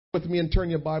With me and turn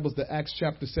your Bibles to Acts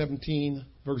chapter 17,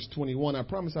 verse 21. I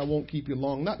promise I won't keep you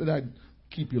long. Not that I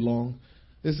keep you long.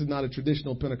 This is not a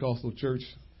traditional Pentecostal church.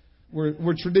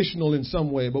 We're traditional in some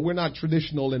way, but we're not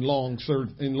traditional in long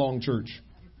church.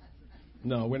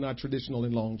 No, we're not traditional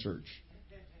in long church.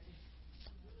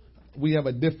 We have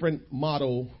a different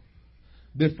motto,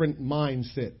 different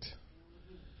mindset.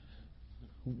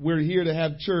 We're here to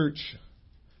have church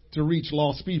to reach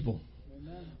lost people.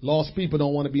 Lost people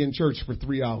don't want to be in church for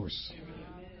 3 hours.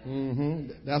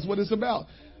 That's what it's about.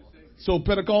 So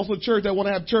Pentecostal church that want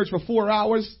to have church for 4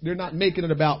 hours, they're not making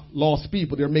it about lost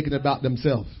people. They're making it about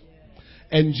themselves.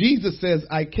 And Jesus says,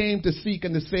 I came to seek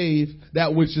and to save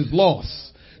that which is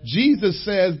lost. Jesus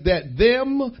says that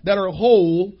them that are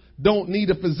whole don't need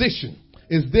a physician.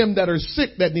 It's them that are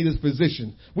sick that need a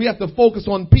physician. We have to focus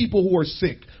on people who are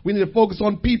sick. We need to focus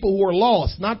on people who are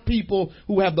lost, not people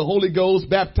who have the Holy Ghost,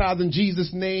 baptized in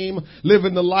Jesus' name,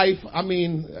 living the life. I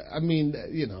mean,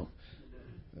 you know,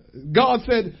 God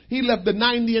said he left the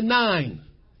 99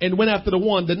 and went after the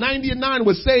one. The 99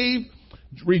 was saved,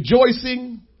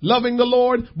 rejoicing, loving the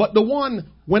Lord, but the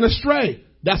one went astray.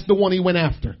 That's the one he went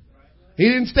after. He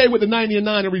didn't stay with the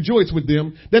 99 and rejoice with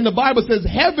them. Then the Bible says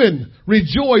heaven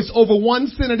rejoiced over one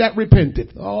sinner that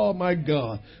repented. Oh my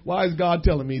God. Why is God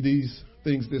telling me these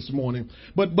things this morning?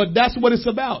 But that's what it's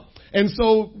about. And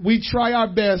so we try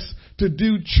our best to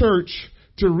do church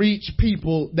to reach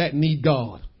people that need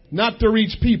God, not to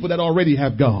reach people that already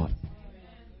have God.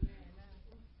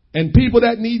 And people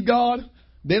that need God,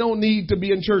 they don't need to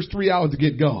be in church 3 hours to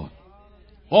get God.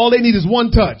 All they need is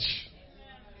one touch.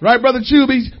 Right, Brother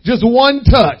Chubby? Just one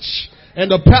touch.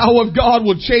 And the power of God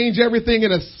will change everything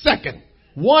in a second.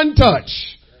 One touch.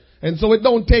 And so it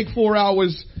don't take 4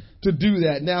 hours to do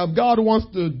that. Now, if God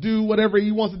wants to do whatever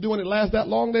he wants to do and it lasts that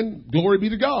long, then glory be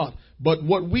to God. But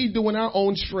what we do in our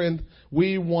own strength,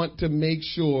 we want to make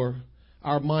sure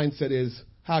our mindset is,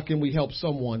 how can we help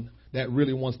someone that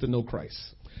really wants to know Christ?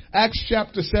 Acts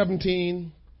chapter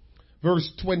 17,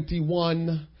 verse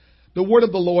 21. The word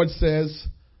of the Lord says,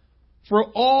 for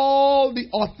all the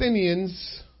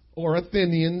Athenians,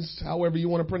 however you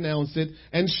want to pronounce it,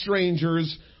 and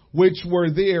strangers which were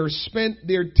there spent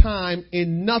their time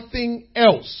in nothing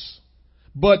else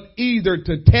but either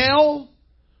to tell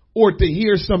or to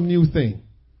hear some new thing.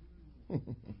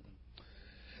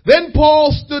 Then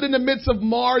Paul stood in the midst of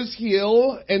Mars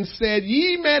Hill and said,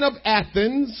 ye men of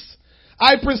Athens,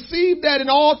 I perceive that in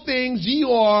all things ye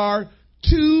are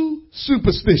too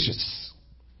superstitious.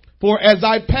 For as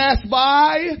I passed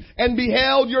by and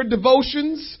beheld your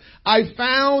devotions, I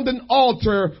found an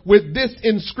altar with this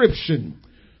inscription,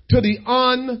 to the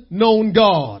unknown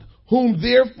God, whom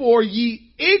therefore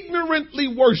ye ignorantly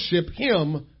worship,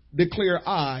 him declare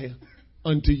I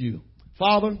unto you.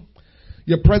 Father,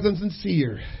 your presence is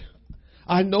here.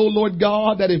 I know, Lord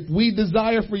God, that if we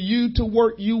desire for you to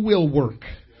work, you will work.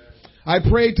 I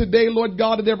pray today, Lord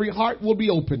God, that every heart will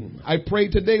be open. I pray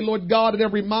today, Lord God, that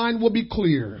every mind will be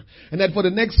clear. And that for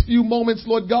the next few moments,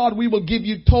 Lord God, we will give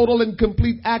you total and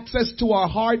complete access to our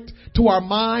heart, to our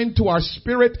mind, to our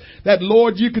spirit. That,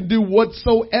 Lord, you can do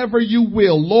whatsoever you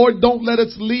will. Lord, don't let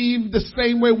us leave the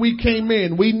same way we came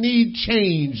in. We need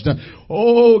changed.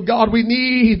 Oh God, we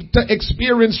need to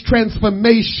experience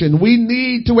transformation. We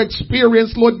need to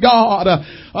experience, Lord God,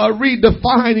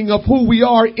 redefining of who we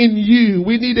are in you.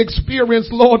 We need to experience,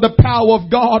 Lord, the power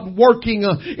of God working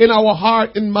in our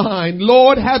heart and mind.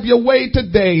 Lord, have your way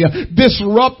today.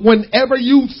 Disrupt whenever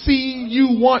you see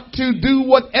you want to. Do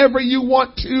whatever you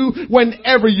want to,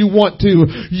 whenever you want to.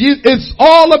 It's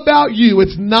all about you.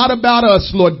 It's not about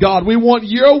us, Lord God. We want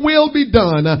your will be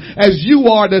done as you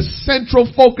are the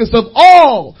central focus of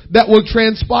all that will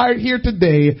transpire here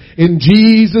today. In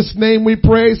Jesus' name we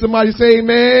pray. Somebody say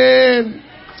amen.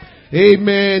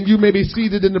 Amen. You may be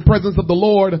seated in the presence of the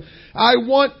Lord. I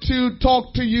want to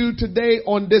talk to you today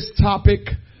on this topic.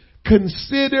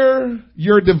 Consider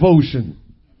your devotion.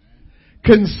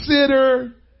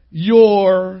 Consider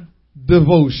your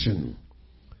devotion.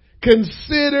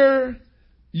 Consider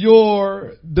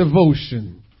your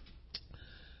devotion.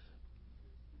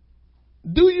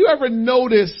 Do you ever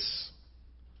notice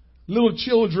little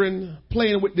children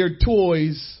playing with their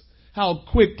toys, how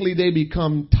quickly they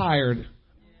become tired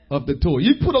of the toy?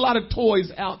 You put a lot of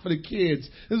toys out for the kids.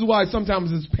 This is why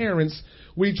sometimes as parents,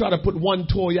 we try to put one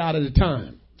toy out at a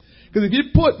time. Because if you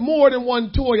put more than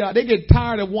one toy out, they get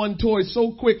tired of one toy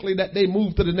so quickly that they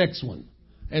move to the next one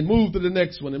and move to the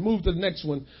next one and move to the next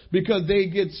one because they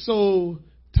get so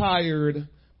tired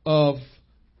of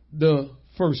the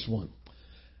first one.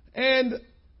 And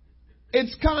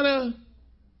it's kind of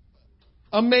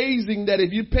amazing that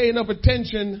if you pay enough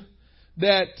attention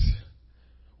that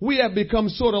we have become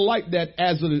sort of like that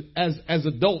as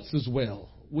adults as well.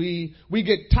 We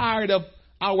get tired of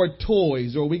our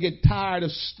toys, or we get tired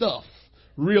of stuff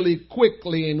really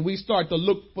quickly, and we start to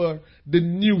look for the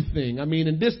new thing. I mean,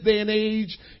 in this day and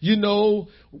age, you know,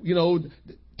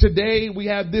 today we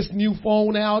have this new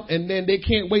phone out, and then they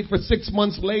can't wait for 6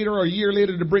 months later or a year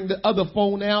later to bring the other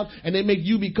phone out, and they make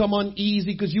you become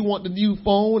uneasy because you want the new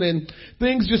phone, and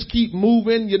things just keep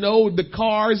moving. You know, the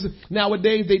cars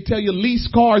nowadays, they tell you lease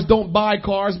cars, don't buy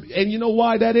cars. And you know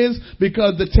why that is?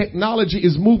 Because the technology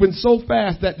is moving so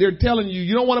fast that they're telling you,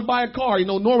 you don't want to buy a car. You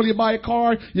know, normally you buy a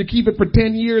car, you keep it for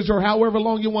 10 years or however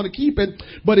long you want to keep it.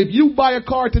 But if you buy a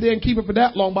car today and keep it for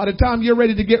that long, by the time you're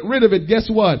ready to get rid of it, guess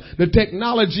what? The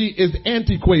technology is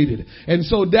antiquated. And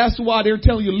so that's why they're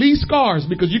telling you lease cars,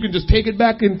 because you can just take it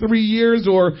back in 3 years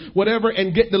or whatever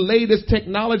and get the latest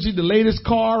technology, the latest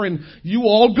car, and you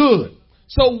all good.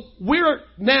 So we're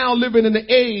now living in an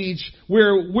age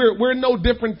where we're no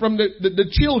different from the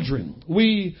children.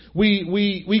 We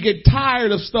get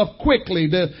tired of stuff quickly.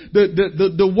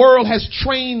 The world has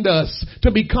trained us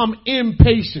to become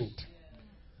impatient.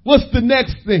 What's the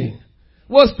next thing?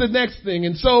 What's the next thing?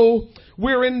 And so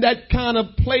we're in that kind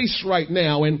of place right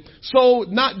now. And so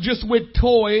not just with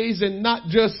toys and not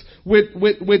just with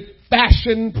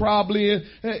fashion probably.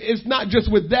 It's not just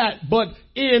with that, but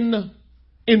in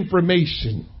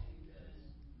information.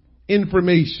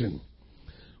 Information.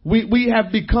 We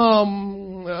have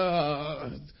become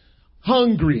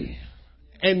hungry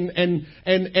and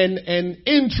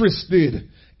interested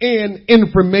in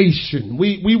information.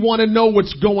 We want to know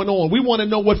what's going on. We want to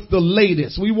know what's the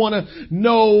latest. We want to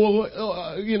know,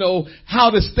 how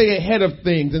to stay ahead of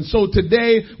things. And so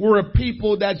today we're a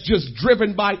people that's just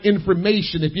driven by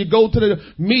information. If you go to the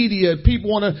media,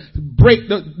 people want to break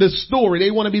the story.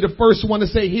 They want to be the first one to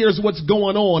say, here's what's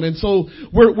going on. And so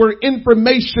we're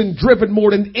information driven more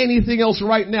than anything else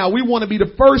right now. We want to be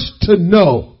the first to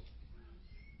know.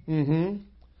 And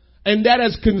that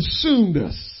has consumed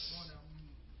us.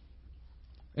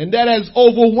 And that has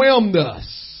overwhelmed us.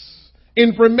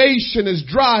 Information is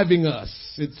driving us.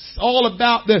 It's all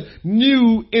about the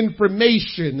new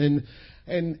information.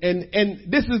 And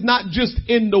this is not just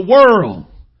in the world,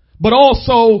 but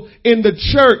also in the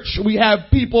church. We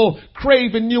have people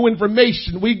craving new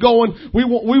information. We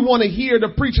want to hear the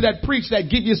preacher that preach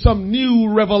that give you some new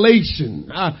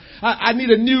revelation. I need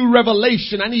a new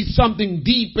revelation. I need something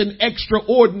deep and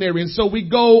extraordinary. And so we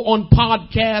go on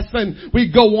podcasts and we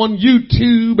go on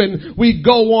YouTube and we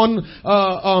go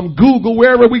on Google,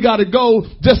 wherever we got to go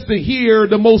just to hear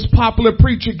the most popular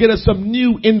preacher get us some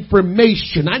new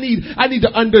information. I need to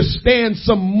understand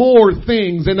some more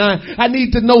things, and I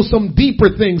need to know some deeper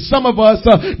things. Some of us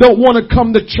don't want to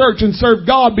come to church and serve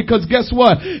God because guess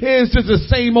what? It's just the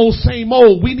same old, same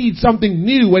old. We need something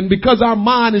new. And because our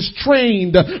mind is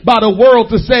trained by the world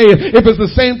to say, if it's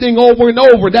the same thing over and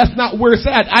over, that's not where it's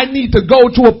at. I need to go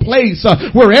to a place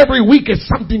where every week is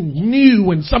something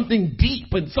new and something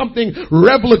deep and something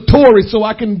revelatory so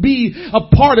I can be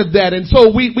a part of that. And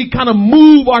so we kind of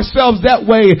move ourselves that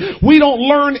way. We don't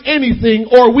learn anything,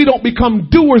 or we don't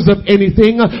become doers of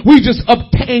anything. We just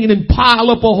obtain and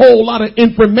pile up a whole lot of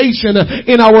information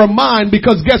in our mind,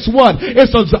 because guess what?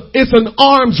 It's an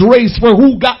arms race for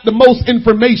who got the most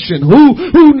information, who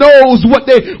knows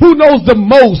who knows the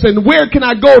most, and where can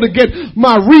I go to get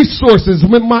my resources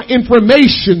with my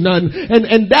information,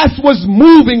 and that's what's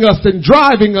moving us and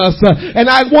driving us. And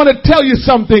I want to tell you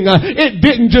something. It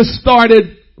didn't just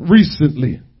started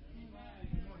recently.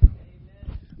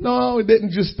 No, it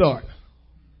didn't just start.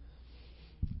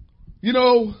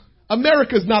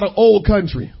 America is not an old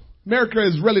country. America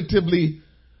is relatively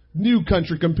new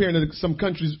country compared to some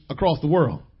countries across the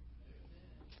world.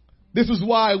 This is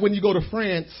why when you go to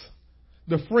France,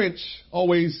 the French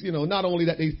always, not only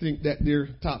that they think that they're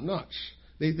top notch,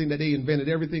 they think that they invented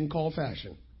everything called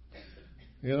fashion.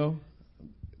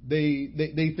 They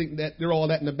think that they're all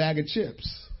that in a bag of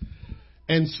chips.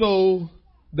 And so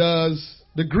does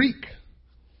the Greek.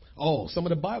 Oh, some of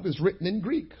the Bible is written in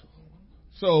Greek.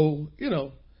 So,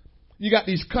 you got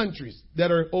these countries that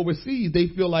are overseas. They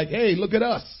feel like, hey, look at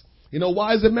us.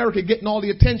 Why is America getting all the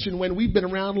attention when we've been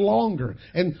around longer?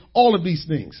 And all of these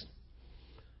things.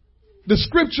 The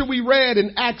scripture we read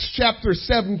in Acts chapter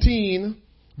 17,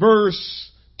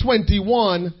 verse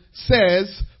 21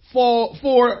 says,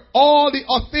 For all the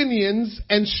Athenians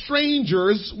and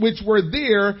strangers which were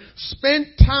there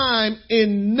spent time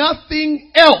in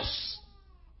nothing else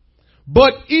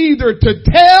but either to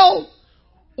tell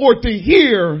or to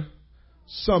hear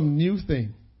some new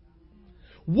thing.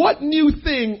 What new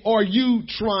thing are you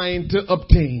trying to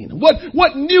obtain?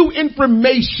 What new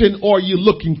information are you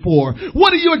looking for?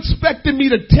 What are you expecting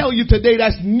me to tell you today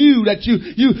that's new that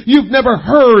you've never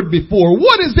heard before?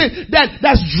 What is it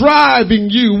that's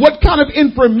driving you? What kind of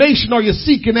information are you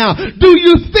seeking out? Do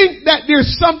you think that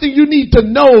there's something you need to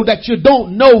know that you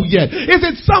don't know yet? Is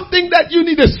it something that you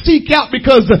need to seek out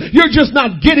because you're just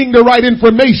not getting the right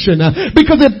information?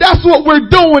 Because if that's what we're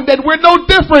doing, then we're no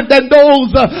different than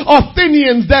those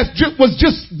Athenians that was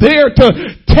just there to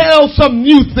tell some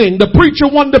new thing. The preacher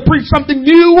wanted to preach something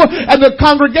new and the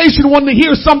congregation wanted to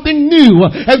hear something new.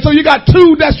 And so you got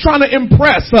two that's trying to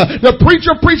impress. The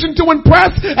preacher preaching to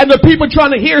impress and the people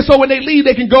trying to hear so when they leave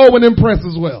they can go and impress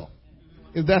as well.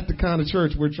 Is that the kind of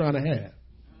church we're trying to have?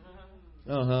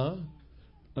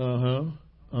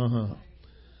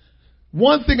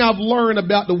 One thing I've learned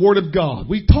about the Word of God,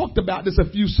 we talked about this a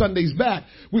few Sundays back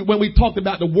when we talked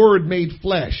about the Word made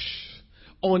flesh.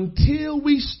 Until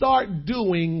we start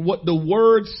doing what the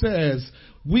Word says,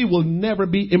 we will never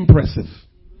be impressive.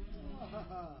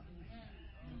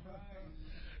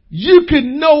 You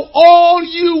can know all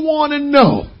you want to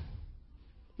know.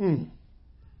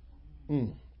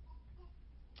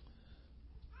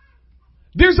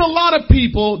 There's a lot of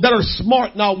people that are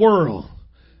smart in our world.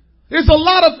 There's a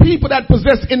lot of people that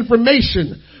possess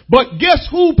information. But guess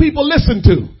who people listen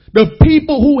to? The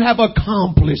people who have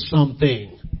accomplished something.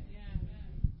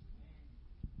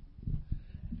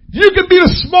 You can be the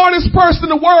smartest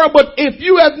person in the world, but if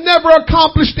you have never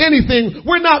accomplished anything,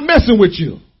 we're not messing with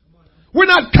you. We're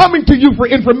not coming to you for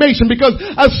information because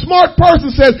a smart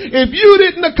person says, if you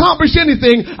didn't accomplish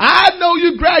anything, I know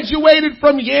you graduated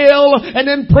from Yale and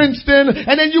then Princeton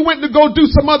and then you went to go do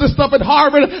some other stuff at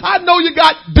Harvard. I know you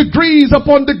got degrees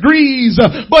upon degrees,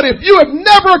 but if you have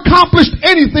never accomplished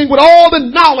anything with all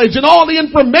the knowledge and all the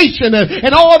information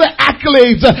and all the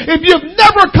accolades, if you've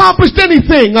never accomplished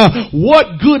anything,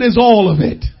 what good is all of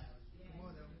it?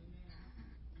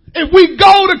 If we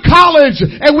go to college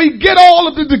and we get all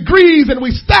of the degrees and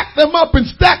we stack them up and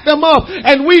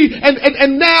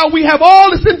now we have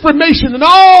all this information and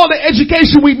all the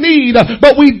education we need,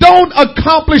 but we don't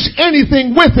accomplish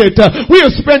anything with it. We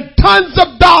have spent tons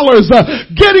of dollars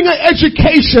getting an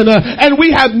education and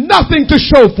we have nothing to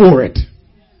show for it.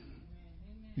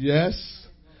 Yes.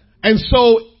 And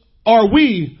so are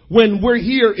we when we're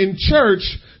here in church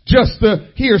just to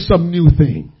hear some new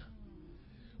thing.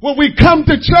 When we come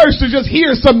to church to just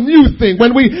hear some new thing.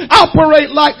 When we operate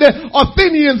like the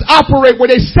Athenians operate where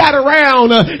they sat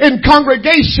around in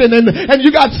congregation and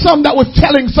you got some that was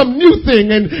telling some new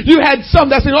thing and you had some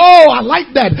that said, oh, I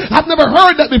like that. I've never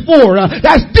heard that before.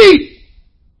 That's deep.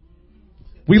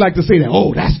 We like to say that. Oh,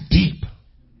 that's deep.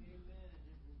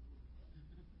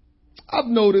 I've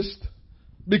noticed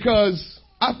because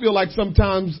I feel like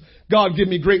sometimes God give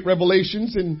me great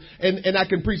revelations and I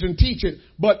can preach and teach it.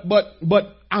 But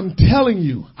I'm telling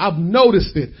you, I've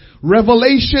noticed it.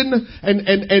 Revelation and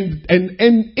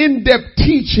in-depth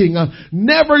teaching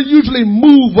never usually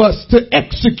move us to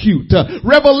execute.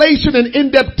 Revelation and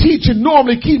in-depth teaching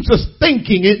normally keeps us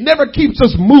thinking. It never keeps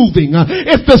us moving.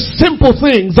 It's the simple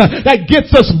things that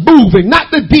gets us moving, not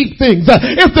the deep things.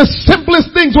 It's the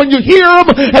simplest things when you hear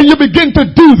them and you begin to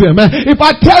do them. If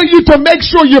I tell you to make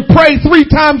sure you pray 3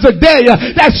 times a day,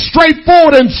 that's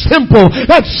straightforward and simple.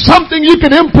 That's something you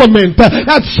can implement.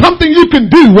 That's something you can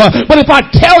do. But if I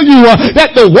tell you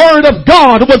that the Word of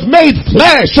God was made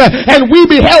flesh and we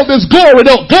beheld His glory,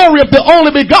 the glory of the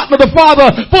only begotten of the Father,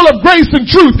 full of grace and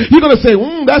truth, you're going to say,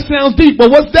 that sounds deep,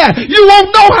 but what's that? You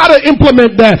won't know how to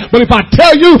implement that. But if I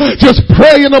tell you, just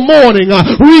pray in the morning,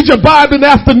 read your Bible in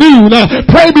the afternoon,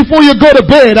 pray before you go to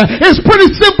bed. It's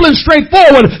pretty simple and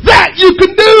straightforward. That you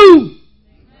can do.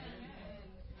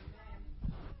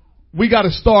 We got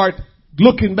to start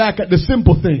looking back at the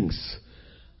simple things.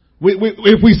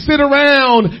 If we sit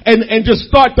around and just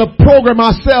start to program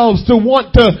ourselves to want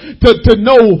to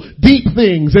know deep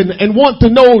things and want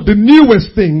to know the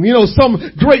newest thing, some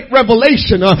great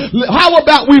revelation, how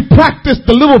about we practice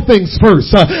the little things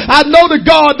first? I know the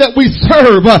God that we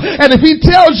serve, and if He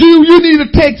tells you you need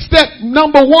to take step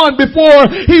number 1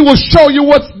 before He will show you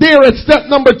what's there at step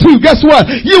number 2, guess what?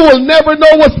 You will never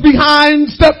know what's behind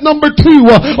step number 2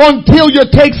 until you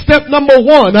take step number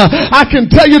 1. I can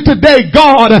tell you today,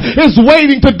 God is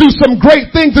waiting to do some great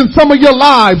things in some of your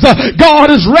lives. God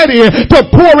is ready to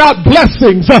pour out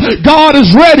blessings. God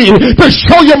is ready to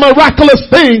show you miraculous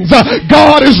things.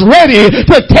 God is ready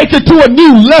to take it to a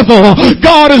new level.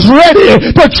 God is ready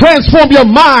to transform your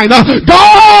mind.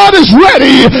 God is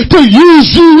ready to use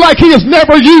you like He has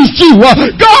never used you.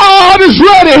 God is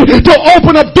ready to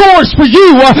open up doors for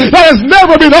you that has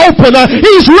never been opened.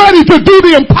 He's ready to do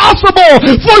the impossible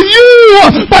for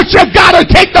you, but you gotta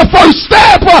take the first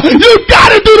step. You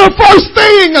gotta do the first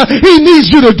thing He needs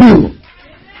you to do.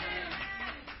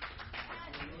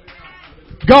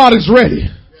 God is ready.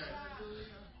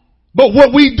 But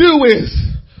what we do is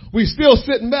we still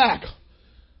sitting back.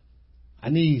 I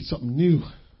need something new.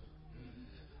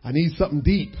 I need something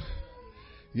deep.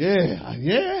 Yeah.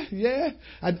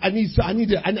 I need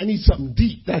something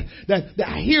deep. That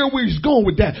I hear where he's going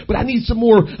with that, but I need some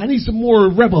more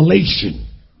revelation.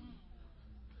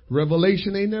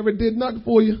 Revelation ain't never did nothing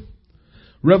for you.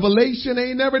 Revelation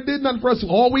ain't never did nothing for us.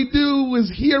 All we do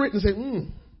is hear it and say,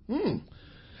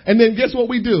 And then guess what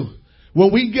we do?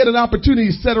 When we get an opportunity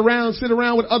to sit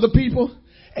around with other people.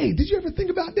 Hey, did you ever think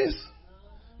about this?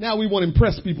 Now we want to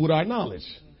impress people with our knowledge.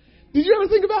 Did you ever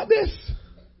think about this?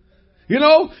 You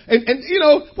know, and you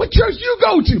know, what church you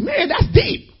go to? Man, that's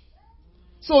deep.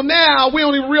 So now we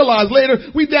don't even realize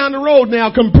later we down the road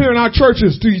now comparing our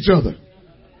churches to each other.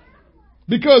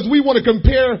 Because we want to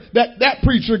compare that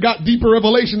preacher got deeper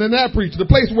revelation than that preacher. The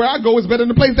place where I go is better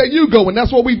than the place that you go. And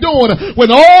that's what we're doing.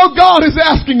 When all God is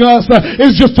asking us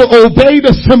is just to obey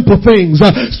the simple things.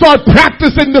 Start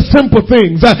practicing the simple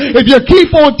things. If you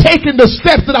keep on taking the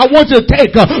steps that I want you to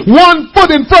take, one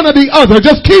foot in front of the other,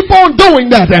 just keep on doing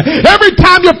that. Every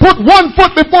time you put one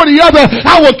foot before the other,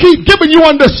 I will keep giving you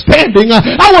understanding.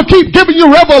 I will keep giving you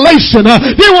revelation.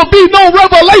 There will be no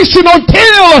revelation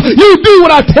until you do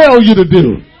what I tell you to do.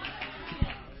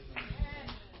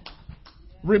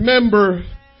 Remember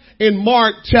in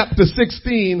Mark chapter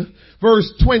 16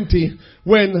 verse 20,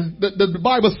 when the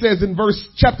Bible says in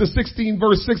chapter 16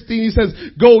 verse 16, he says,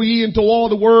 go ye into all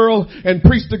the world and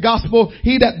preach the gospel.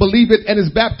 He that believeth and is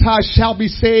baptized shall be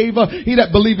saved. He that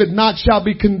believeth not shall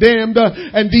be condemned.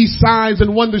 And these signs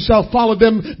and wonders shall follow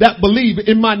them that believe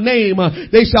in my name.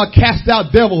 They shall cast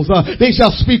out devils. They shall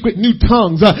speak with new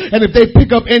tongues. And if they pick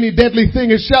up any deadly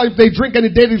thing, if they drink any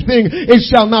deadly thing, it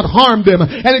shall not harm them.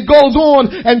 And it goes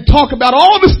on and talk about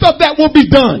all the stuff that will be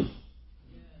done.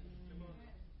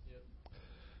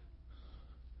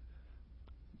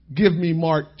 Give me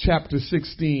Mark chapter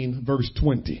 16 verse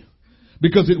 20.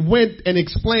 Because it went and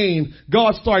explained,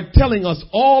 God started telling us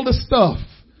all the stuff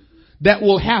that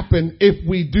will happen if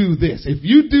we do this. If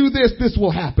you do this, this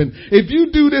will happen. If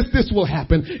you do this, this will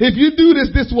happen. If you do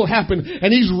this, this will happen.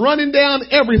 And he's running down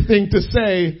everything to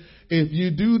say, if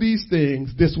you do these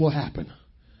things, this will happen.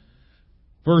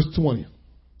 Verse 20.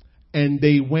 And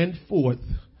they went forth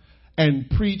and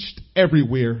preached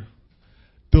everywhere,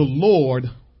 the Lord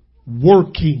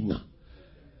working.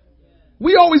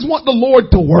 We always want the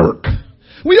Lord to work.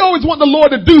 We always want the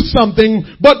Lord to do something,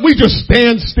 but we just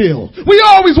stand still. We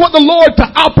always want the Lord to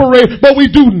operate, but we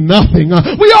do nothing.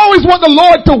 We always want the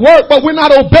Lord to work, but we're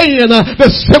not obeying the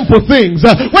simple things.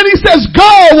 When he says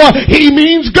go, he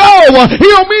means go. He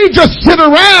don't mean just sit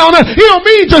around. He don't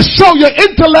mean just show your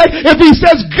intellect. If he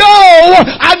says go,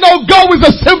 I know go is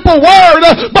a simple word,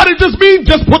 but it just means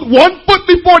just put one foot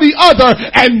before the other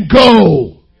and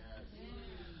go.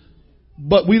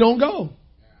 But we don't go.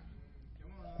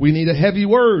 We need a heavy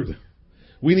word.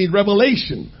 We need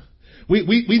revelation.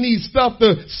 We need stuff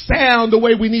to sound the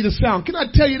way we need to sound. Can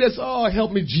I tell you this? Oh,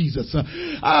 help me, Jesus.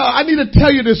 I need to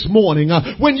tell you this morning.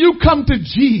 When you come to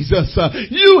Jesus,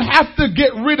 you have to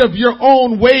get rid of your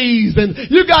own ways, and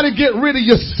you got to get rid of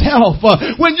yourself.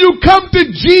 When you come to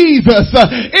Jesus,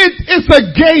 it's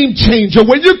a game changer.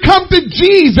 When you come to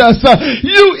Jesus,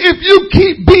 if you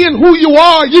keep being who you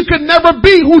are, you can never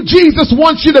be who Jesus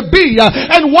wants you to be.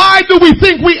 And why do we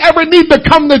think we ever need to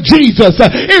come to Jesus?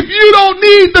 If you don't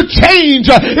need to change,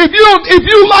 if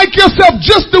you like yourself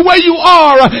just the way you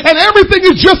are, and everything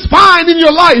is just fine in your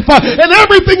life, and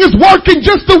everything is working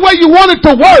just the way you want it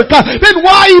to work, then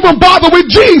why even bother with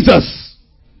Jesus?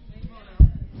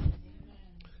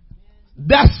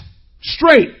 That's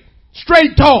straight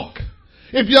talk.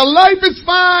 If your life is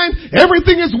fine,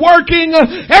 everything is working,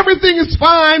 everything is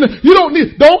fine,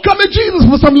 don't come to Jesus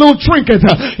for some little trinket.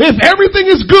 If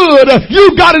everything is good,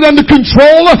 you got it under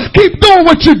control, keep doing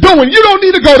what you're doing. You don't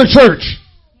need to go to church.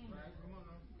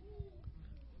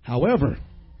 However,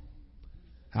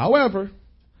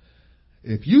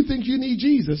 if you think you need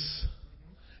Jesus,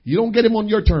 you don't get him on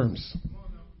your terms.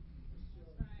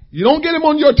 You don't get him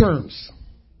on your terms.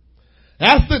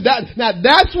 Now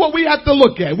that's what we have to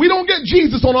look at. We don't get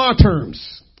Jesus on our terms.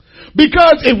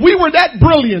 Because if we were that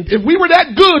brilliant, if we were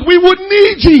that good, we wouldn't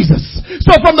need Jesus.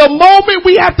 So from the moment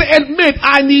we have to admit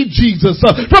I need Jesus,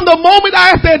 from the moment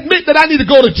I have to admit that I need to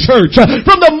go to church,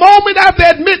 from the moment I have to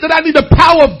admit that I need the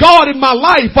power of God in my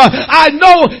life, I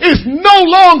know it's no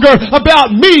longer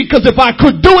about me, because if I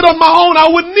could do it on my own,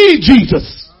 I wouldn't need Jesus.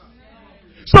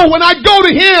 So when I go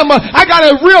to him, I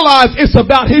gotta realize it's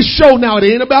about his show now. It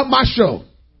ain't about my show.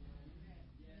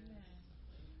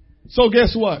 So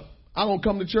guess what? I don't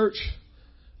come to church.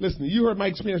 Listen, you heard my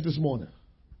experience this morning.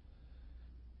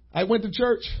 I went to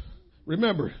church.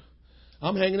 Remember,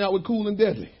 I'm hanging out with Cool and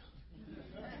Deadly.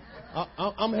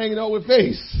 I'm hanging out with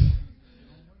Face.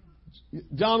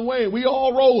 John Wayne, we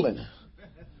all rolling.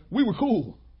 We were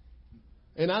cool.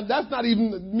 And that's not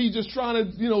even me just trying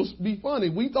to, be funny.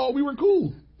 We thought we were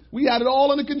cool. We had it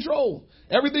all under control.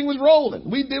 Everything was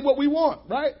rolling. We did what we want,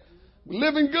 right?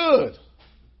 Living good.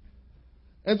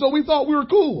 And so we thought we were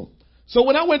cool. So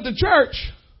when I went to church,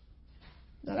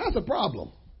 now that's a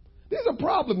problem. There's a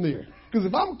problem there. Because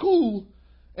if I'm cool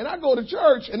and I go to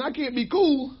church and I can't be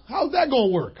cool, how's that going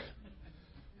to work?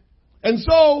 And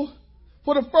so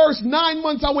for the first 9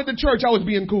 months I went to church, I was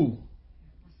being cool.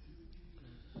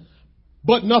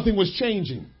 But nothing was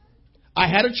changing. I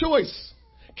had a choice.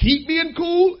 Keep being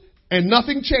cool and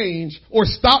nothing change, or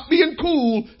stop being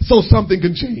cool so something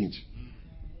can change.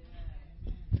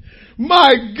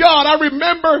 My God, I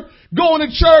remember going to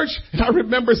church and I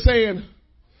remember saying,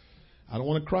 I don't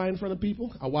want to cry in front of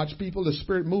people. I watch people, the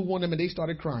Spirit move on them and they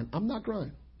started crying. I'm not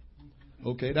crying.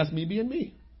 Okay, that's me being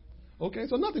me. Okay,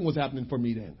 so nothing was happening for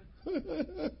me then.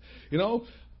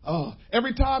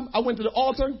 Every time I went to the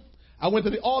altar, I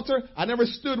never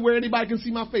stood where anybody can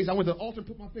see my face. I went to the altar and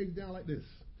put my face down like this.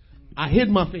 I hid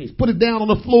my face, put it down on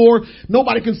the floor.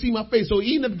 Nobody can see my face. So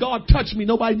even if God touched me,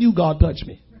 nobody knew God touched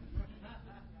me.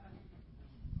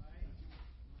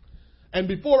 And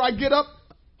before I get up,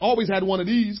 I always had one of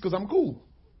these because I'm cool.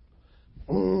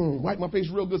 Wipe my face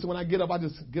real good so when I get up, I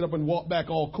just get up and walk back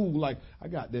all cool like, I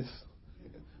got this.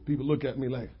 People look at me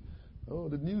like, oh,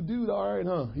 the new dude, all right,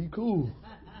 huh? He cool.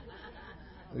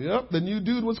 Yep, the new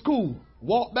dude was cool.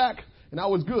 Walked back and I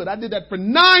was good. I did that for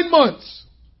 9 months.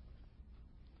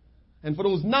 And for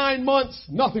those 9 months,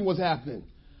 nothing was happening.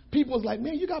 People was like,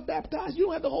 man, you got baptized? You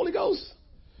don't have the Holy Ghost?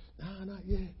 Nah, not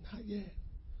yet.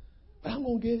 But I'm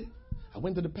going to get it. I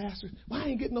went to the pastor. Why I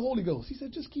ain't getting the Holy Ghost? He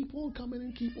said, just keep on coming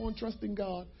and keep on trusting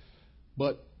God.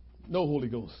 But no Holy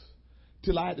Ghost.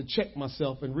 Till I had to check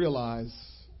myself and realize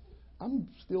I'm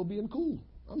still being cool.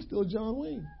 I'm still John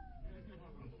Wayne.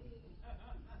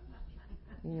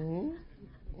 And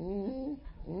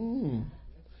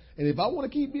if I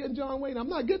want to keep being John Wayne, I'm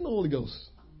not getting the Holy Ghost.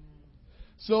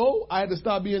 So I had to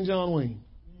stop being John Wayne.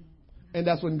 And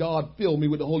that's when God filled me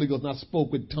with the Holy Ghost and I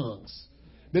spoke with tongues.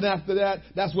 Then after that,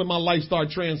 that's when my life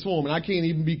started transforming. I can't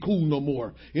even be cool no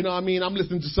more. You know what I mean? I'm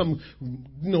listening to some,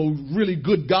 really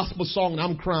good gospel song and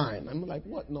I'm crying. I'm like,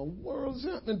 what in the world is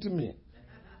happening to me?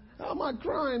 How am I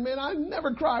crying, man? I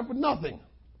never cried for nothing.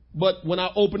 But when I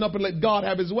opened up and let God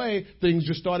have his way, things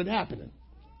just started happening.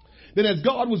 Then as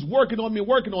God was working on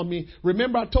me,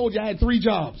 remember I told you I had 3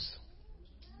 jobs.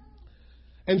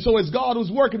 And so as God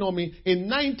was working on me, in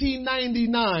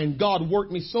 1999, God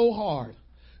worked me so hard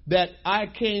that I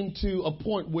came to a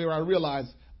point where I realized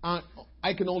I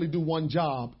can only do one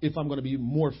job if I'm going to be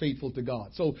more faithful to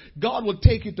God. So God will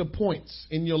take you to points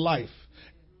in your life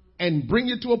and bring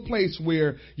you to a place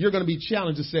where you're going to be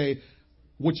challenged to say,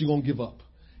 what you going to give up?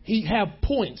 He have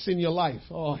points in your life.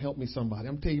 Oh, help me somebody.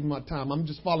 I'm taking my time. I'm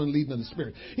just following the leading of the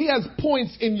Spirit. He has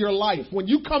points in your life. When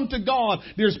you come to God,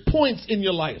 there's points in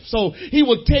your life. So he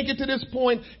will take it to this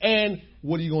point, and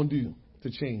what are you going to do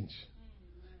to change?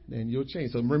 Then you'll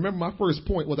change. So remember, my first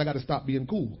point was I got to stop being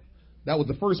cool. That was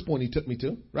the first point he took me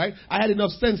to, right? I had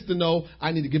enough sense to know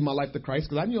I need to give my life to Christ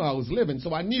because I knew I was living.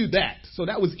 So I knew that. So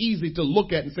that was easy to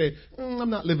look at and say,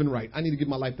 I'm not living right. I need to give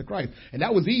my life to Christ. And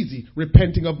that was easy.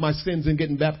 Repenting of my sins and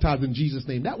getting baptized in Jesus'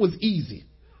 name. That was easy.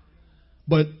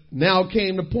 But now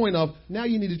came the point of, now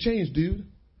you need to change, dude.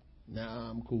 Nah,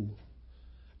 I'm cool.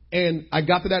 And I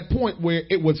got to that point where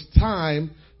it was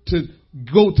time to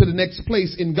go to the next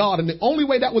place in God. And the only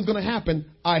way that was going to happen,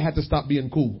 I had to stop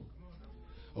being cool.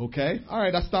 Okay. All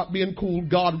right. I stopped being cool.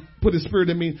 God put his Spirit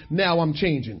in me. Now I'm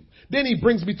changing. Then he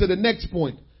brings me to the next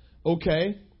point.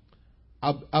 Okay.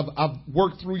 I've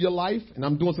worked through your life and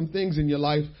I'm doing some things in your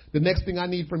life. The next thing I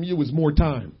need from you is more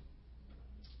time.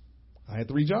 I had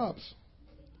 3 jobs.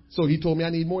 So he told me I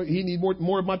need more. He need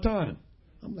more of my time.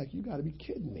 I'm like, you got to be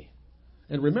kidding me.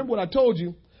 And remember what I told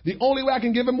you. The only way I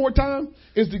can give him more time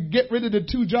is to get rid of the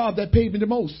 2 jobs that paid me the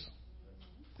most.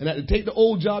 And I had to take the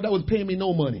old job that was paying me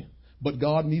no money. But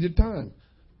God needed time.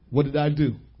 What did I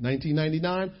do?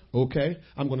 1999? Okay,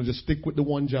 I'm going to just stick with the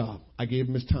one job. I gave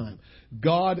him his time.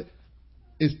 God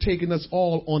is taking us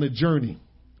all on a journey.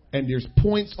 And there's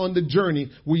points on the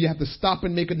journey where you have to stop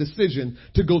and make a decision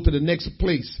to go to the next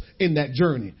place in that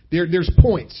journey. There's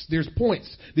points. There's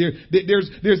points.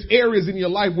 There's areas in your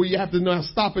life where you have to now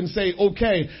stop and say,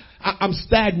 okay, I'm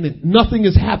stagnant. Nothing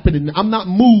is happening. I'm not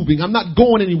moving. I'm not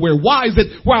going anywhere. Why is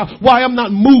it? Why I'm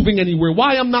not moving anywhere?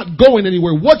 Why I'm not going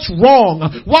anywhere? What's wrong?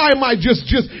 Why am I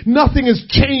just nothing is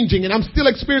changing and I'm still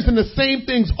experiencing the same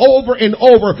things over and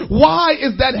over? Why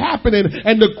is that happening?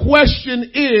 And the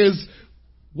question is,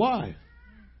 why?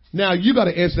 Now you got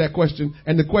to answer that question.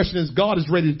 And the question is, God is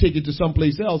ready to take you to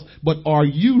someplace else, but are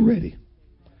you ready?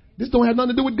 This don't have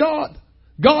nothing to do with God.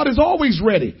 God is always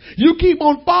ready. You keep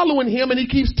on following him and he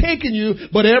keeps taking you,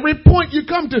 but every point you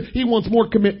come to, he wants more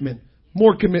commitment,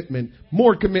 more commitment,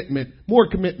 more commitment, more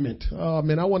commitment. Oh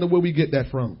man, I wonder where we get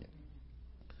that from.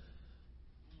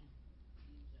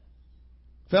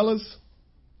 Fellas,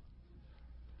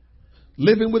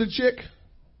 living with a chick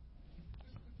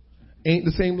ain't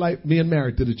the same like being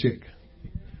married to the chick.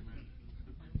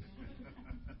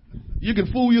 You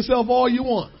can fool yourself all you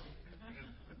want.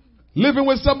 Living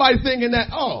with somebody thinking that,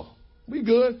 oh, we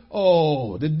good.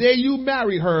 Oh, the day you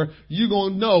marry her, you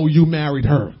gonna know you married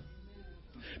her.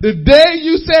 The day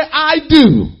you say I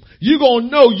do, you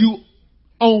gonna know you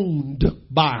owned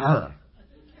by her.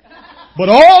 But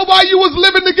all while you was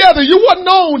living together, you wasn't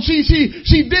owned.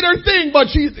 She did her thing, but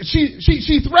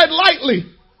she thread lightly.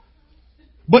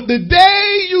 But the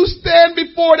day you stand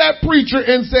before that preacher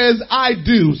and says, I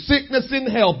do, sickness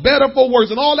and health, better for worse,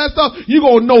 and all that stuff, you're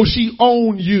going to know she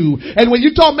owned you. And when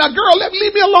you talk about, girl,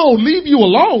 leave me alone, leave you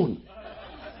alone.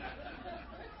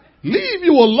 Leave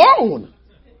you alone.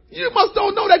 You must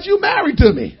don't know that you married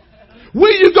to me.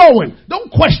 Where you going?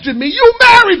 Don't question me. You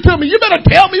married to me. You better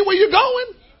tell me where you're going.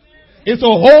 It's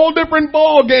a whole different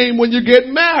ball game when you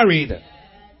get married.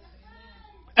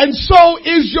 And so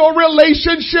is your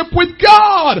relationship with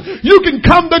God. You can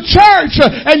come to church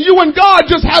and you and God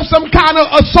just have some kind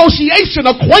of association,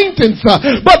 acquaintance.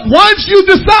 But once you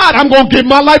decide, I'm going to give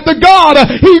my life to God,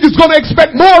 He's just going to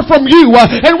expect more from you.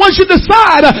 And once you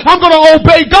decide, I'm going to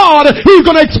obey God, He's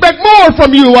going to expect more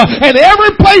from you. And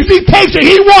every place He takes you,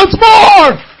 He wants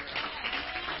more.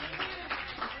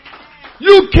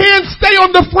 You can't stay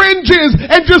on the fringes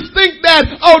and just think that,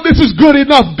 oh, this is good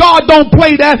enough. God don't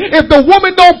play that. If the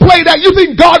woman don't play that, you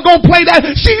think God gonna play that?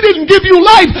 She didn't give you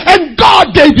life and God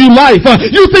gave you life.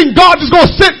 You think God is gonna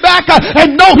sit back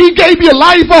and know He gave you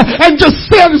life and just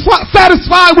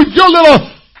satisfied with your little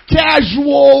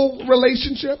casual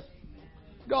relationship?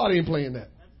 God ain't playing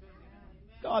that.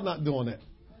 God not doing that.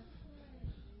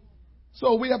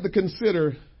 So we have to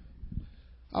consider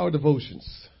our devotions.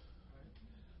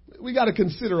 We got to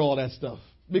consider all that stuff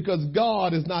because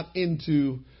God is not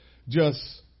into just,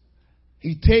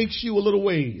 He takes you a little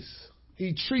ways.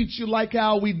 He treats you like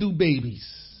how we do babies.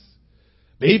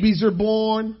 Babies are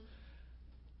born.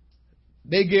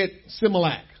 They get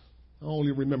Similac. I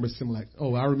only remember Similac.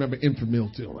 Oh, I remember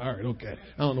Infamil too. All right. Okay.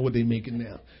 I don't know what they're making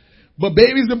now, but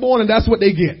babies are born and that's what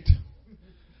they get.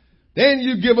 Then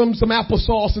you give them some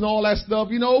applesauce and all that stuff,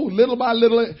 little by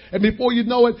little. And before you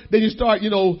know it, then you start,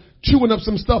 chewing up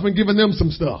some stuff and giving them some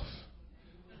stuff.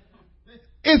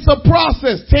 It's a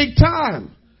process. Take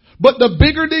time. But the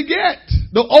bigger they get,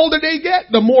 the older they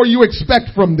get, the more you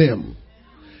expect from them.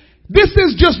 This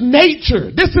is just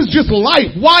nature. This is just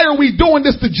life. Why are we doing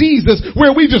this to Jesus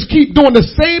where we just keep doing the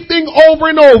same thing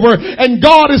over and over and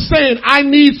God is saying, I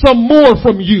need some more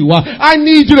from you. I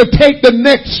need you to take the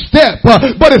next step.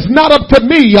 But it's not up to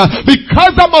me.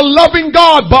 Because I'm a loving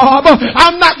God, Bob,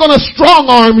 I'm not going to strong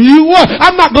arm you.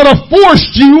 I'm not going to force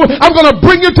you. I'm going to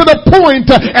bring you to the point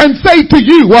and say to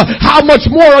you, how much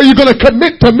more are you going to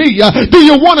commit to me? Do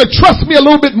you want to trust me a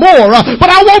little bit more? But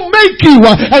I won't make you.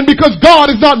 And because God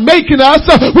is not making us,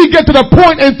 we get to the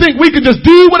point and think we can just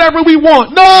do whatever we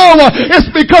want. No, it's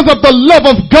because of the love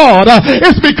of God.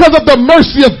 It's because of the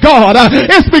mercy of God.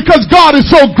 It's because God is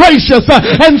so gracious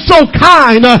and so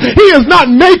kind. He is not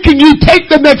making you take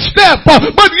the next step,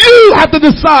 but you have to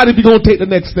decide if you're going to take the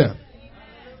next step.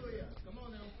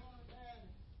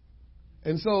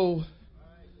 And so,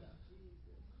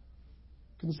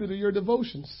 consider your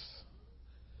devotions.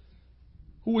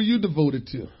 Who are you devoted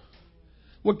to?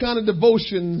 What kind of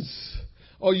devotions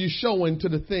are you showing to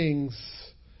the things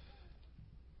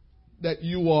that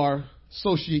you are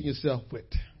associating yourself with?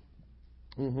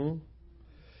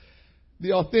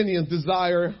 The Athenians'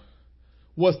 desire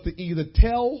was to either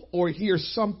tell or hear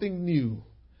something new.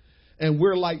 And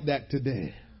we're like that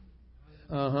today.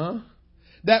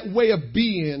 That way of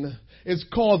being is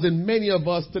causing many of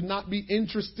us to not be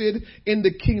interested in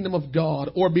the kingdom of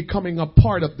God or becoming a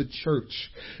part of the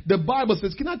church. The Bible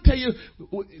says, can I tell you,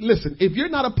 listen, if you're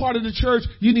not a part of the church,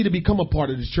 you need to become a part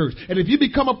of the church. And if you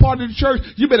become a part of the church,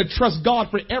 you better trust God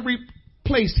for every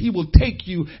place he will take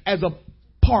you as a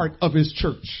part of his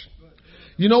church.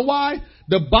 You know why?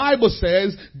 The Bible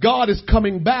says God is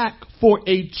coming back for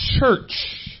a church.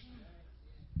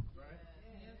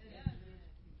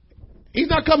 He's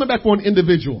not coming back for an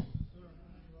individual.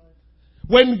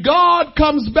 When God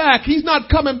comes back, he's not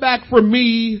coming back for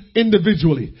me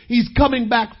individually. He's coming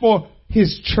back for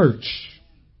his church.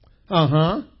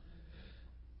 God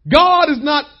is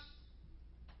not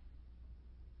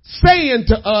saying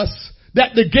to us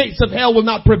that the gates of hell will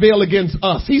not prevail against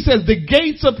us. He says the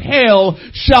gates of hell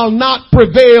shall not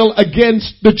prevail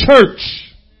against the church.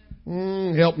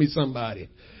 Help me somebody.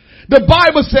 The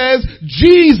Bible says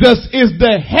Jesus is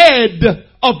the head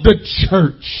of the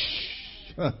church.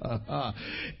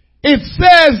 It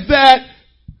says that,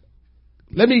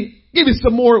 let me give you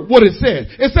some more what it says.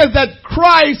 It says that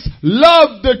Christ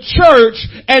loved the church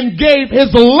and gave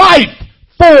his life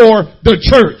for the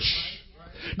church.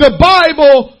 The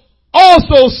Bible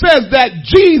also says that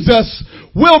Jesus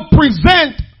will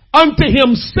present unto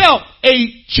himself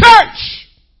a church.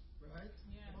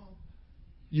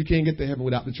 You can't get to heaven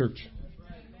without the church.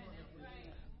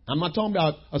 I'm not talking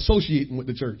about associating with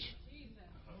the church.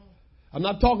 I'm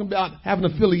not talking about having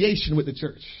affiliation with the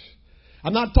church.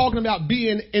 I'm not talking about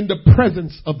being in the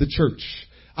presence of the church.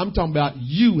 I'm talking about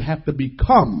you have to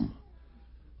become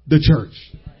the church.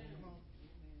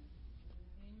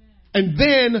 And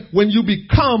then when you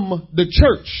become the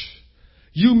church,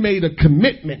 you made a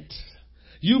commitment.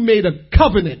 You made a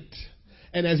covenant.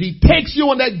 And as he takes you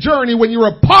on that journey, when you're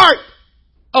a part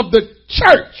of the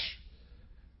church,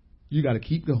 you got to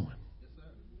keep going.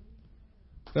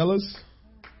 Fellas,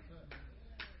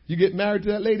 you get married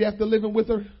to that lady after living with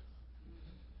her,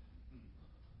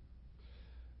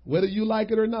 whether you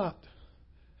like it or not,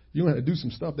 you're going to have to do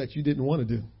some stuff that you didn't want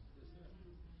to do.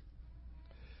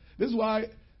 This is why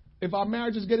if our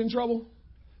marriages get in trouble,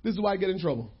 this is why I get in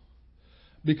trouble.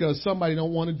 Because somebody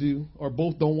don't want to do, or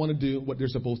both don't want to do what they're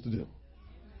supposed to do.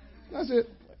 That's it.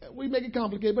 We make it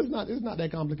complicated, but it's not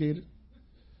that complicated.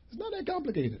 It's not that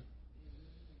complicated.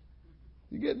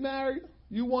 You get married,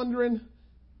 you wondering,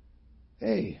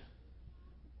 hey,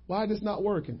 why this not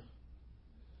working?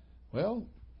 Well,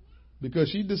 because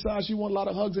she decides she wants a lot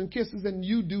of hugs and kisses, and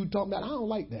you do talking about, I don't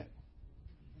like that.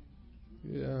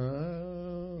 Yeah.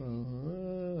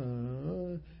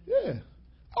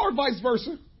 Or vice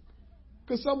versa.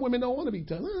 Because some women don't want to be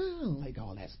touched. I don't like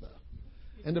all that stuff.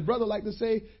 And the brother like to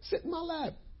say, sit in my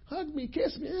lap, hug me,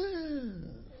 kiss me.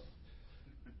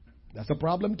 That's a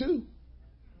problem too.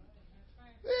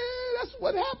 That's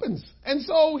what happens. And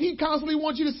so he constantly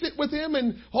wants you to sit with him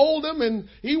and hold him, and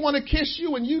he want to kiss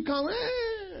you, and you come,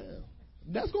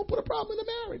 that's going to put a problem in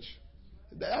the marriage.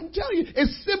 I'm telling you,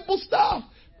 it's simple stuff.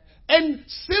 And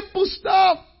simple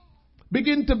stuff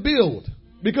begin to build.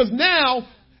 Because now,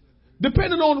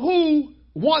 depending on who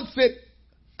wants it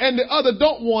and the other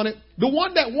don't want it, the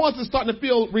one that wants it is starting to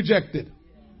feel rejected.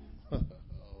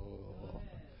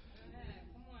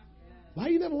 Why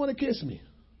you never want to kiss me?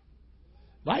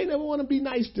 Why you never want to be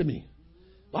nice to me?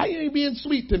 Why you ain't being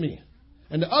sweet to me?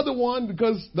 And the other one,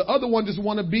 because the other one just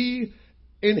want to be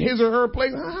in his or her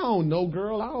place. I don't know,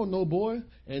 girl. I don't know, boy.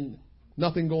 And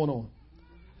nothing going on.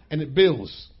 And it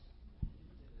builds.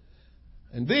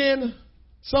 And then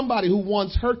somebody who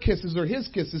wants her kisses or his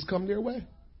kisses come their way.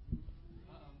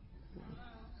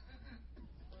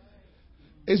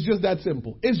 It's just that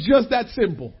simple. It's just that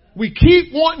simple. We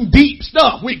keep wanting deep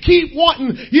stuff. We keep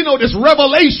wanting, this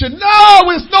revelation. No,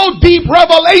 it's no deep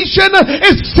revelation.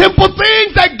 It's simple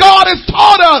things that God has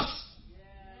taught us.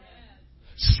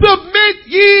 Submit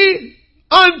ye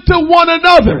unto one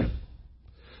another.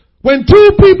 When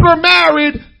two people are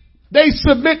married, they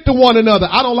submit to one another.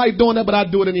 I don't like doing that, but I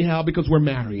do it anyhow because we're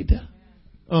married.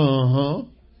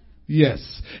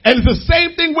 Yes. And it's the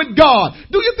same thing with God.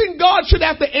 Do you think God should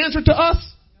have to answer to us?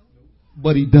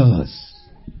 But he does.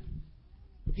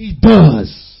 He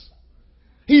does.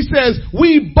 He says,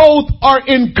 we both are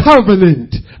in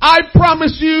covenant. I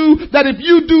promise you that if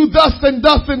you do thus and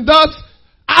thus and thus,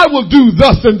 I will do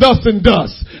thus and thus and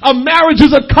thus. A marriage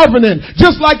is a covenant.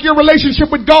 Just like your relationship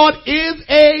with God is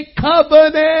a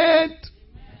covenant.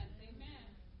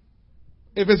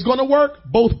 If it's going to work,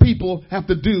 both people have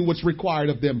to do what's required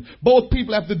of them. Both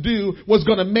people have to do what's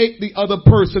going to make the other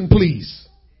person please.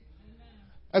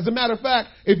 As a matter of fact,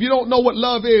 if you don't know what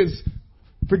love is,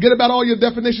 forget about all your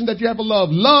definition that you have of love.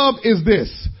 Love is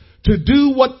this: to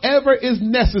do whatever is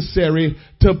necessary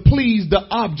to please the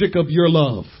object of your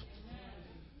love.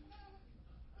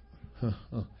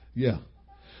 Yeah.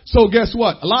 So guess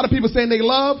what? A lot of people saying they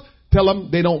love, tell them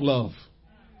they don't love.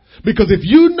 Because if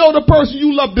you know the person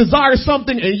you love desires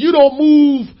something and you don't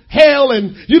move hell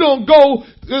and you don't go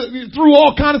through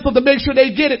all kinds of stuff to make sure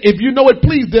they get it, if you know it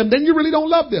pleased them, then you really don't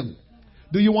love them.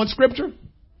 Do you want scripture?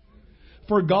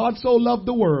 For God so loved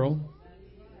the world.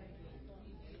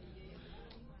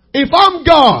 If I'm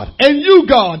God and you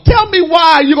God, tell me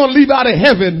why you're going to leave out of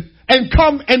heaven and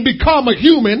come and become a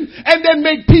human and then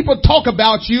make people talk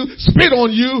about you, spit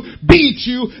on you, beat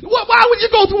you. Why would you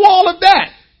go through all of that?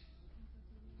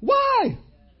 Why?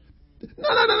 No.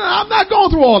 I'm not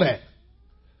going through all that.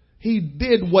 He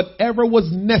did whatever was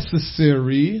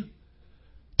necessary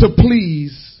to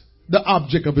please the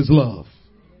object of his love.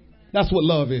 That's what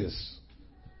love is.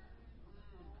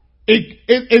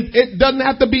 It doesn't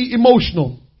have to be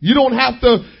emotional. You don't have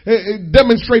to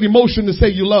demonstrate emotion to say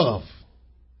you love.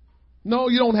 No,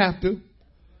 you don't have to.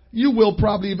 You will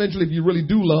probably eventually if you really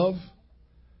do love.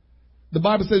 The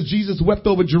Bible says Jesus wept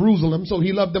over Jerusalem, so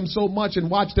he loved them so much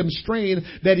and watched them strain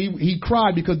that he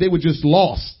cried because they were just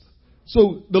lost.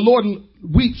 So the Lord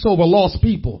weeps over lost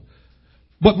people.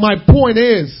 But my point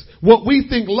is, what we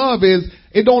think love is,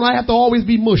 it don't have to always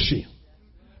be mushy.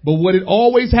 But what it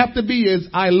always have to be is,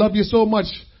 I love you so much.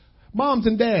 Moms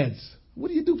and dads, what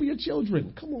do you do for your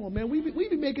children? Come on, man. We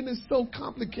be making this so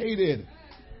complicated.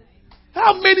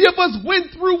 How many of us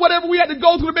went through whatever we had to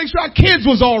go through to make sure our kids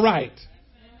was all right?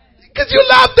 Because you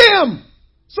love them.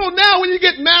 So now when you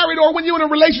get married or when you're in a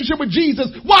relationship with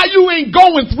Jesus, why you ain't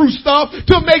going through stuff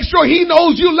to make sure he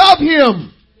knows you love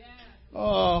him?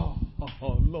 Oh,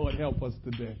 Lord, help us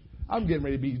today. I'm getting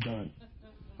ready to be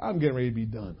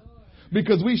done.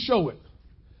 Because we show it.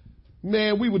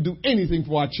 Man, we would do anything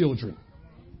for our children.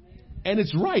 And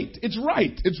it's right.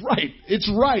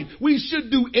 We should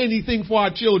do anything for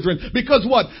our children. Because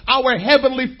what? Our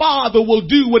Heavenly Father will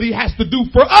do what he has to do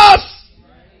for us.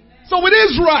 So it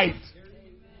is right.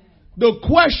 The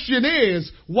question is,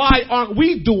 why aren't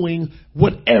we doing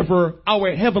whatever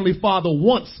our Heavenly Father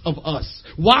wants of us?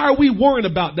 Why are we worried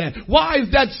about that? Why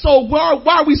is that so? Why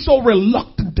are we so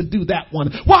reluctant to do that one?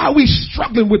 Why are we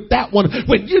struggling with that one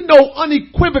when you know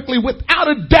unequivocally, without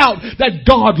a doubt, that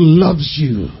God loves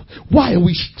you? Why are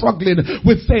we struggling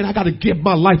with saying, I got to give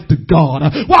my life to God?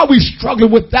 Why are we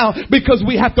struggling with that? Because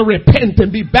we have to repent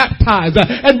and be baptized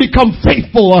and become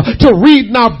faithful to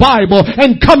reading our Bible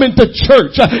and come into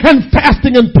church and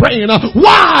fasting and praying.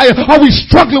 Why are we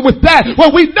struggling with that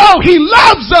when we know he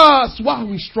loves us? Why are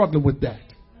we struggling with that?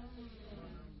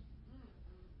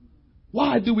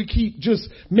 Why do we keep just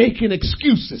making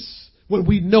excuses when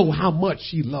we know how much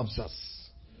he loves us?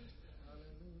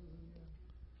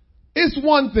 It's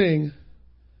one thing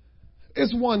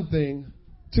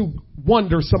to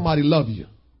wonder somebody love you.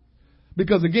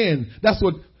 Because again, that's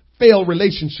what failed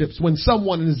relationships, when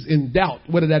someone is in doubt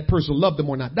whether that person loved them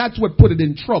or not, that's what put it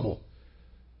in trouble.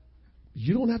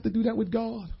 You don't have to do that with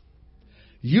God.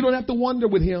 You don't have to wonder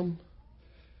with him.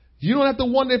 You don't have to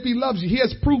wonder if he loves you. He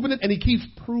has proven it and he keeps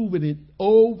proving it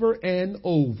over and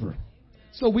over.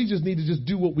 So we just need to just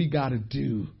do what we got to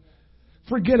do.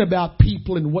 Forget about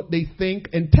people and what they think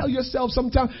and tell yourself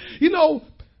sometimes,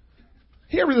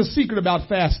 here is a secret about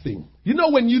fasting.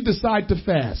 When you decide to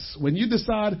fast, when you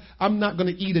decide I'm not going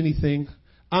to eat anything,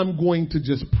 I'm going to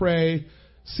just pray,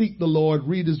 seek the Lord,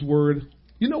 read his word.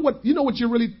 You know what you're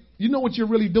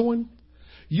really doing?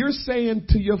 You're saying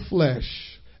to your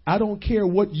flesh, I don't care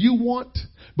what you want,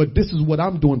 but this is what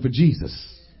I'm doing for Jesus.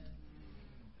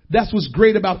 That's what's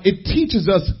great about it. It teaches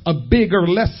us a bigger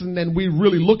lesson than we're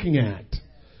really looking at.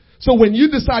 So when you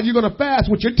decide you're going to fast,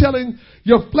 what you're telling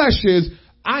your flesh is,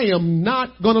 I am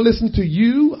not going to listen to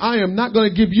you. I am not going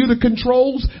to give you the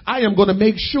controls. I am going to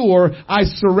make sure I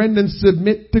surrender and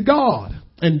submit to God.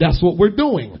 And that's what we're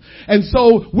doing. And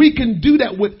so we can do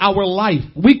that with our life.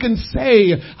 We can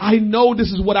say, I know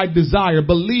this is what I desire.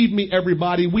 Believe me,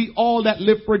 everybody, we all that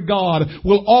live for God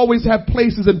will always have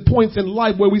places and points in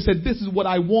life where we said, this is what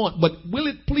I want, but will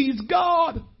it please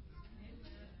God?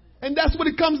 And that's what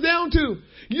it comes down to.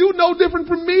 You no different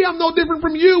from me. I'm no different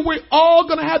from you. We're all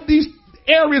going to have these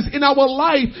areas in our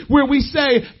life where we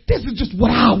say, this is just what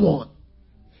I want.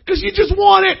 Because you just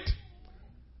want it.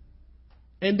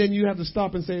 And then you have to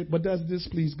stop and say, but does this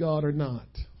please God or not?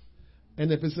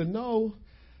 And if it's a no,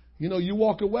 you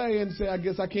walk away and say, I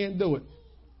guess I can't do it.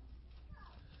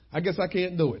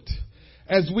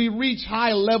 As we reach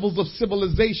high levels of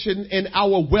civilization and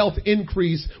our wealth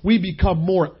increase, we become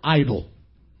more idle.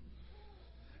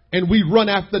 And we run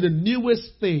after the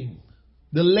newest thing.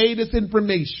 the latest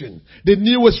information, the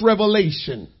newest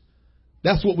revelation.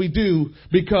 That's what we do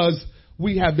because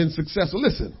we have been successful.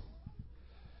 Listen,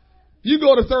 you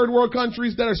go to third world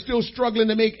countries that are still struggling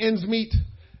to make ends meet.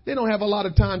 They don't have a lot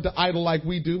of time to idle like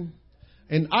we do.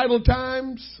 And idle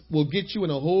times will get you in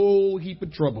a whole heap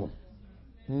of trouble.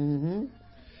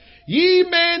 Ye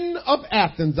men of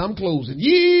Athens, I'm closing.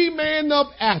 Ye men of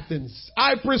Athens,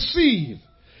 I perceive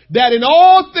that in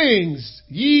all things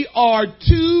ye are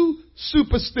too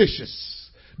superstitious.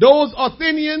 Those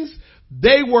Athenians,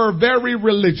 they were very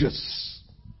religious.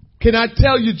 Can I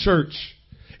tell you, church,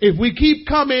 if we keep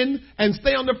coming and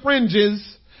stay on the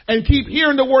fringes and keep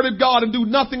hearing the word of God and do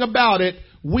nothing about it,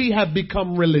 we have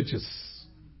become religious.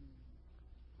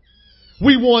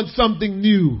 We want something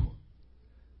new.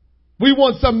 We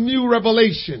want some new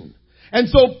revelation. And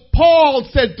so Paul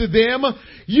said to them,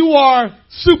 you are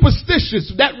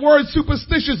superstitious. That word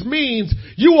superstitious means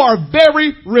you are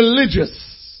very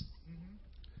religious.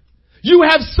 You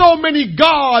have so many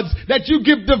gods that you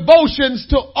give devotions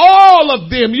to all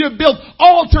of them. You have built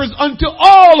altars unto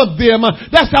all of them.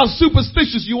 That's how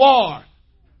superstitious you are.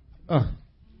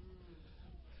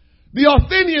 The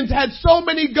Athenians had so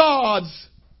many gods,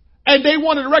 and they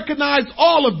wanted to recognize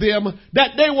all of them,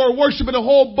 that they were worshiping a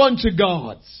whole bunch of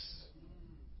gods.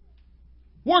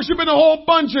 Worshiping a whole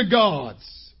bunch of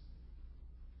gods.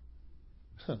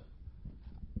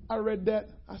 I read that.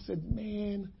 I said,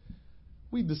 man,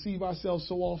 we deceive ourselves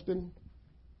so often.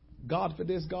 God for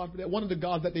this, God for that. One of the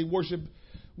gods that they worshiped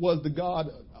was the god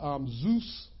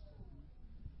Zeus.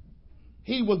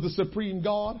 He was the supreme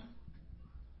God.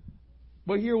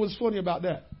 But here what's funny about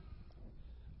that.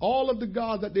 All of the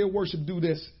gods that they worship do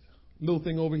this little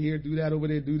thing over here, do that over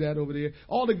there, do that over there.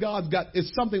 All the gods got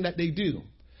is something that they do.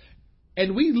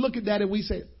 And we look at that and we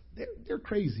say, they're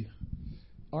crazy.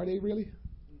 Are they really?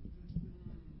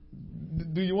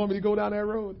 Do you want me to go down that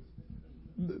road?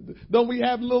 Don't we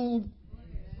have little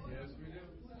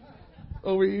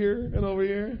over here and over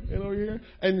here and over here?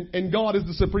 And God is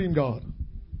the supreme God.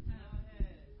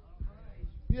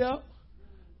 Yeah.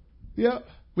 Yeah.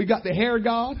 We got the hair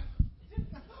God.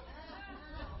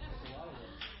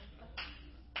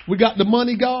 We got the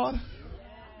money God.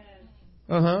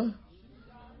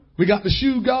 We got the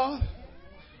shoe God.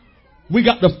 We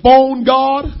got the phone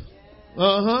God.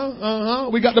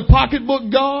 We got the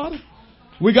pocketbook God.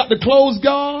 We got the clothes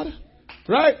God.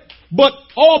 Right? But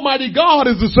Almighty God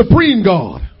is the supreme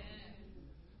God.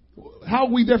 How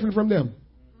are we different from them?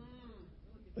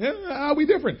 Yeah, how are we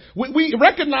different? We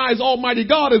recognize Almighty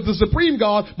God as the supreme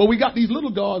God, but we got these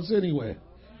little gods anyway.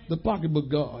 The pocketbook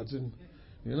gods and,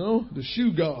 the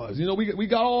shoe gods. We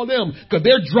got all them because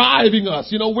they're driving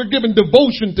us. We're giving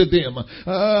devotion to them.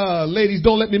 Ladies,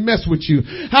 don't let me mess with you.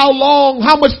 How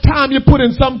much time you put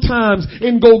in sometimes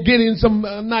in go getting some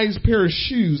nice pair of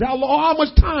shoes? How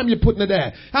much time you putting into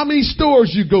that? How many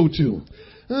stores you go to?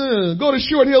 Go to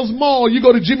Short Hills Mall. You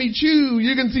go to Jimmy Choo.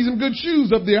 You can see some good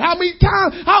shoes up there. How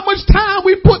much time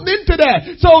we putting into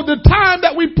that? So the time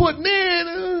that we putting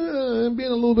in, being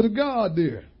a little bit of God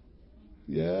there.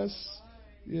 Yes.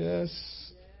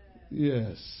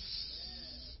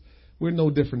 We're no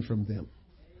different from them.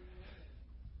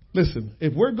 Listen,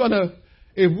 if we're gonna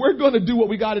do what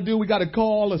we got to do, we got to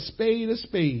call a spade a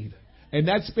spade, and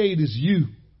that spade is you.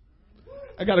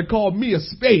 I got to call me a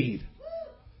spade.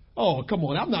 Oh, come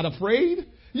on. I'm not afraid.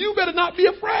 You better not be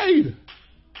afraid.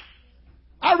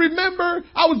 I remember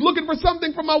I was looking for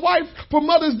something for my wife for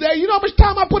Mother's Day. You know how much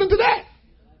time I put into that?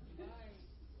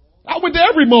 I went to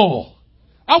every mall.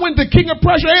 I went to King of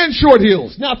Prussia and Short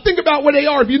Hills. Now think about where they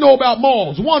are if you know about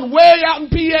malls. One way out in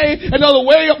PA, another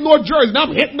way up North Jersey. And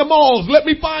I'm hitting the malls. Let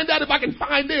me find out if I can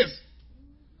find this.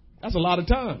 That's a lot of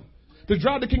time. To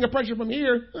drive to King of Prussia from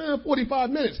here, 45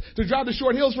 minutes. To drive to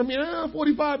Short Hills from here,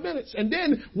 45 minutes. And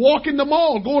then walk in the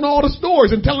mall, going to all the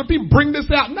stores and telling people, bring this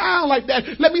out now like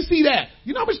that. Let me see that.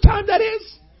 You know how much time that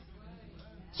is?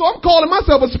 So I'm calling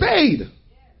myself a spade.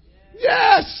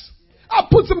 Yes. I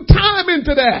put some time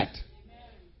into that.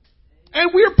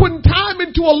 And we're putting time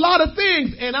into a lot of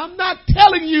things. And I'm not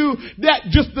telling you that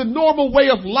just the normal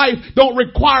way of life don't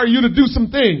require you to do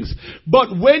some things.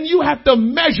 But when you have to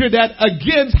measure that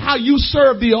against how you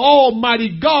serve the Almighty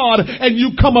God and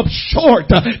you come up short,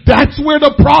 that's where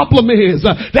the problem is.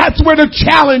 That's where the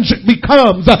challenge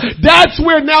becomes. That's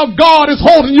where now God is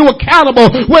holding you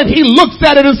accountable when He looks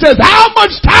at it and says, how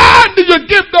much time did you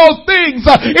give those things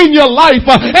in your life?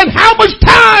 And how much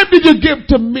time did you give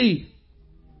to me?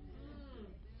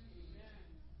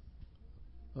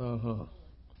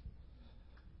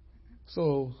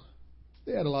 So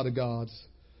they had a lot of gods,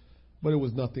 but it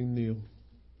was nothing new.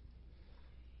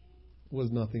 It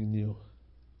was nothing new.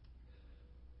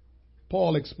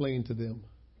 Paul explained to them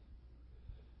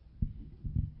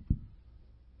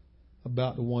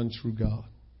about the one true God.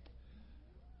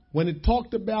 When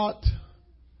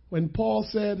Paul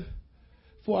said,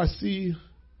 "For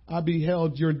I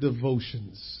beheld your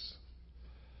devotions."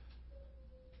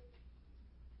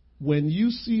 When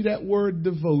you see that word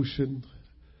devotion,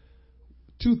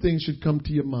 two things should come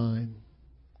to your mind: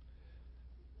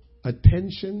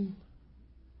 attention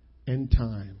and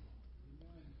time.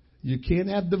 You can't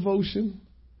have devotion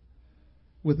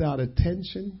without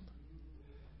attention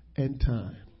and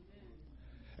time.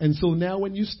 And so now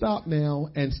when you stop now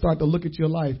and start to look at your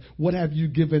life, what have you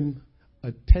given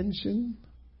attention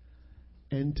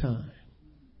and time?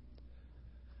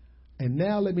 And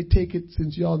now let me take it,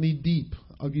 since y'all need deep,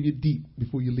 I'll give you deep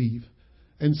before you leave.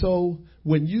 And so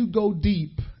when you go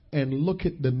deep and look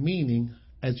at the meaning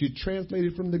as you translate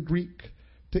it from the Greek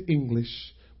to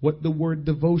English, what the word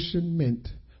devotion meant,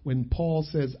 when Paul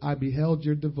says, "I beheld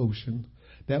your devotion,"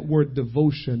 that word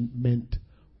devotion meant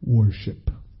worship.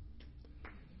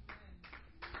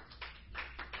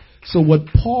 So what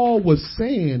Paul was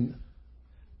saying,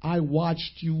 I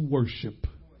watched you worship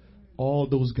all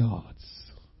those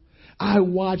gods. I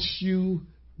watched you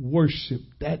worship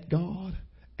that God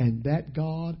and that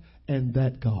God and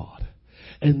that God.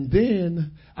 And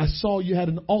then I saw you had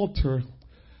an altar,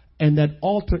 and that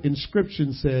altar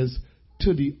inscription says,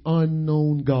 "To the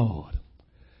unknown God."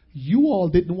 You all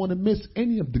didn't want to miss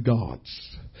any of the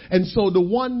gods. And so the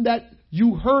one that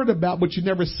you heard about but you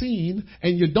never seen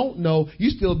and you don't know, you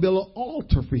still build an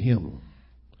altar for him.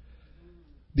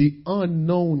 The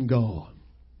unknown God.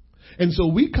 And so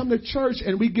we come to church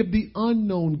and we give the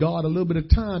unknown God a little bit of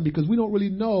time because we don't really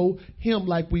know him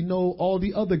like we know all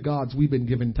the other gods we've been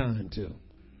given time to.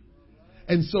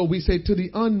 And so we say to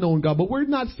the unknown God, but we're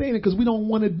not saying it because we don't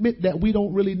want to admit that we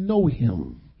don't really know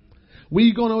him.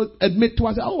 We're going to admit to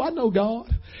ourselves, "Oh, I know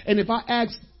God." And if I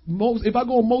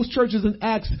go in most churches and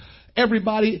ask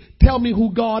everybody, "Tell me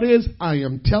who God is," I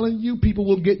am telling you, people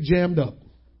will get jammed up.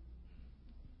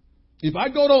 If I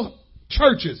go to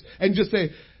churches and just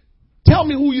say, "Tell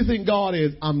me who you think God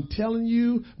is," I'm telling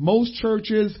you, most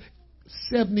churches,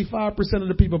 75% of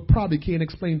the people probably can't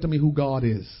explain to me who God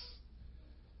is.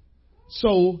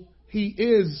 So he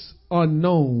is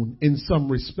unknown in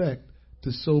some respect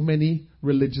to so many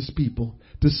religious people,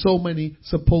 to so many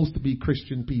supposed to be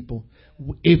Christian people.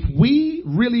 If we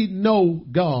really know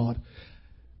God,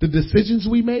 the decisions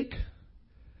we make,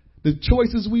 the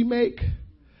choices we make,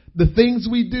 the things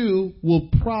we do will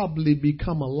probably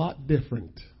become a lot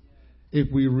different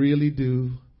if we really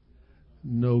do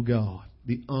know God.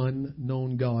 The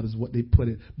unknown God is what they put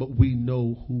it, but we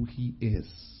know who he is.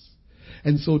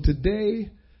 And so today,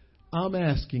 I'm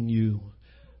asking you,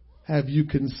 have you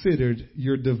considered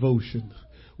your devotion?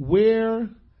 Where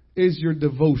is your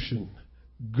devotion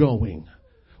going?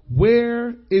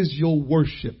 Where is your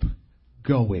worship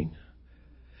going?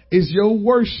 Is your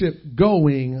worship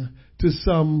going to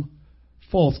some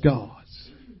false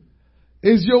gods?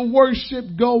 Is your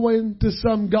worship going to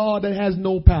some God that has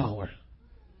no power?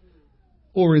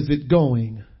 Or is it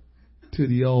going to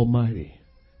the Almighty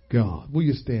God? Will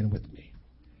you stand with me?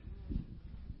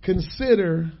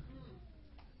 Consider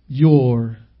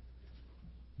your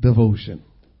devotion.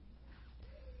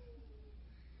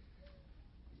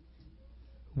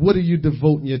 What are you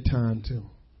devoting your time to?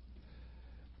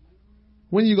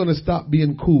 When are you going to stop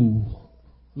being cool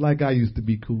like I used to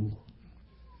be cool?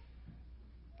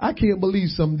 I can't believe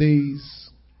some days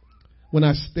when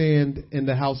I stand in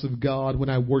the house of God, when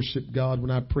I worship God,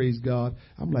 when I praise God,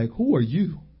 I'm like, who are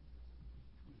you?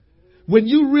 When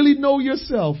you really know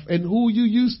yourself and who you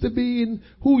used to be and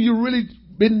who you really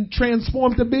been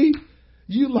transformed to be,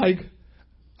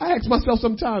 I ask myself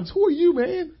sometimes, who are you,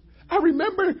 man? I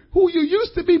remember who you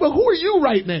used to be, but who are you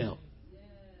right now?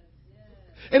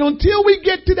 And until we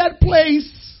get to that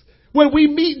place where we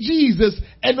meet Jesus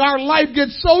and our life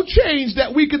gets so changed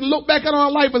that we can look back on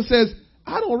our life and says,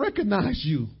 I don't recognize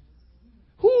you.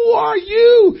 Who are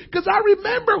you? Because I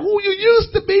remember who you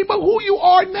used to be, but who you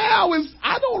are now is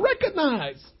I don't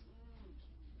recognize.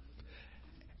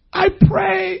 I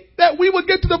pray that we will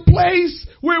get to the place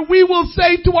where we will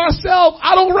say to ourselves,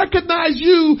 I don't recognize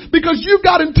you because you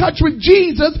got in touch with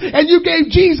Jesus and you gave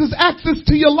Jesus access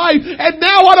to your life and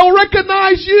now I don't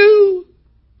recognize you.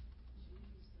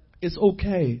 It's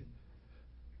okay.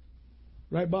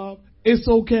 Right, Bob? It's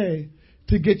okay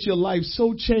to get your life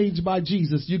so changed by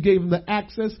Jesus. You gave him the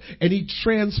access and he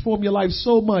transformed your life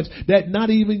so much that not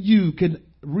even you can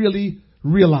really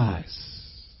realize.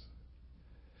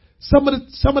 Some of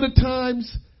the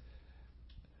times,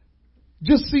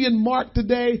 just seeing Mark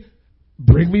today,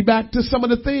 bring me back to some of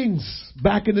the things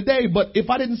back in the day. But if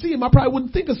I didn't see him, I probably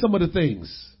wouldn't think of some of the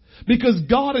things, because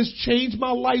God has changed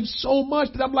my life so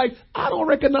much that I'm like, I don't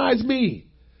recognize me.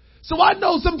 So I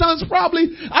know sometimes probably,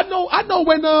 I know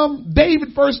when David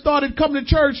first started coming to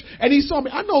church and he saw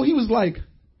me, I know he was like,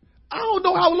 I don't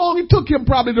know how long it took him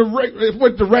probably to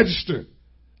register.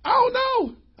 I don't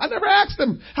know. I never asked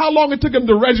him how long it took him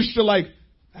to register. Like,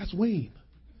 that's Wayne.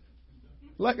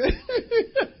 Like, I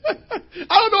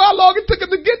don't know how long it took him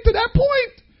to get to that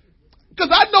point, because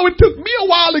I know it took me a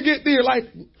while to get there. Like,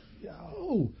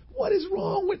 yo, what is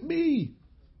wrong with me?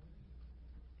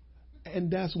 And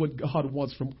that's what God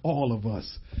wants from all of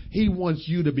us. He wants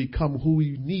you to become who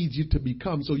He needs you to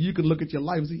become, so you can look at your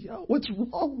life and say, yo, what's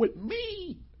wrong with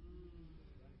me?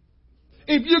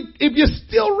 If you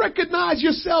still recognize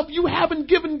yourself, you haven't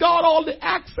given God all the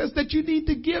access that you need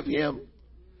to give Him.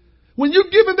 When you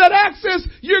give Him that access,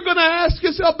 you're going to ask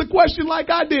yourself the question like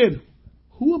I did.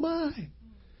 Who am I?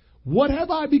 What have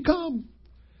I become?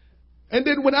 And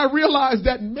then when I realized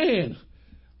that, man,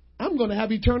 I'm going to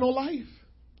have eternal life.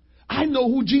 I know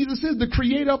who Jesus is, the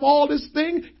creator of all this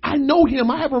thing. I know Him.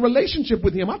 I have a relationship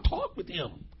with Him. I talk with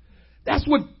Him. That's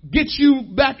what gets you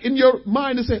back in your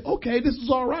mind to say, okay, this is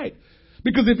all right.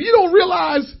 Because if you don't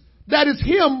realize that it's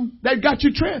Him that got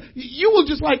you, you will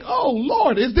just like, oh,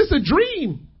 Lord, is this a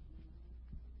dream?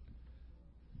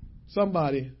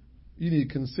 Somebody, you need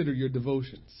to consider your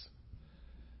devotions.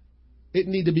 It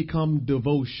need to become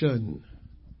devotion.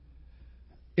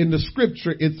 In the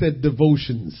scripture, it said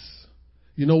devotions.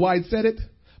 You know why it said it?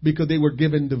 Because they were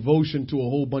given devotion to a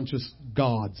whole bunch of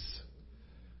gods.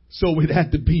 So it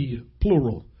had to be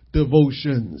plural,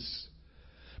 devotions.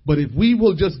 But if we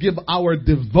will just give our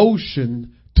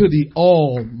devotion to the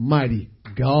Almighty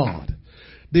God,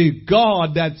 the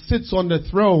God that sits on the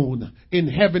throne in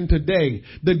heaven today,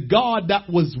 the God that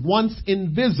was once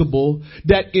invisible,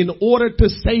 that in order to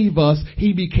save us,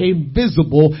 He became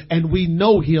visible, and we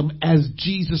know Him as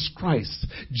Jesus Christ.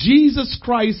 Jesus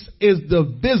Christ is the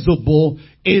visible,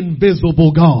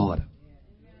 invisible God.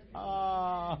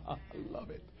 I love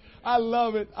it. I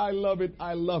love it. I love it.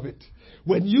 I love it.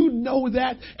 When you know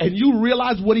that and you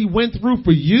realize what He went through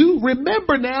for you,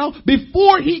 remember now,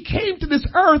 before He came to this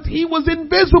earth, He was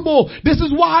invisible. This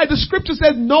is why the scripture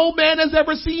says no man has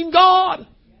ever seen God,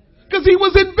 because He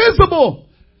was invisible.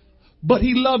 But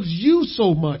He loves you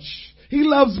so much. He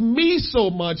loves me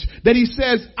so much that He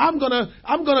says, I'm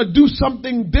gonna do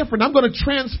something different. I'm gonna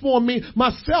transform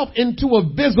myself into a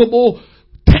visible,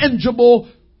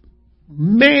 tangible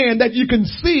man that you can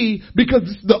see, because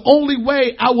it's the only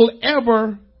way I will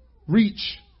ever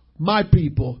reach my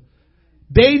people.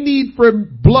 They need for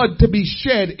blood to be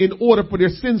shed in order for their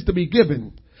sins to be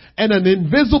given. And an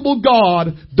invisible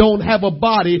God don't have a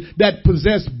body that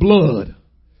possess blood.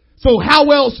 So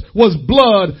how else was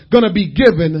blood going to be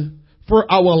given for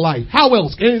our life? How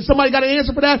else? And somebody got an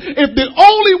answer for that? If the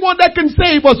only one that can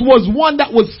save us was one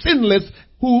that was sinless,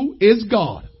 who is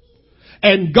God?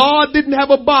 And God didn't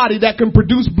have a body that can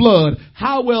produce blood,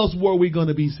 how else were we going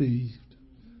to be saved?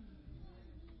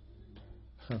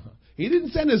 He didn't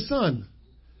send His Son.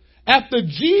 After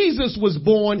Jesus was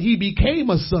born, He became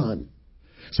a son.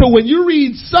 So when you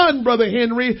read son, Brother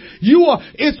Henry,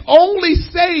 it's only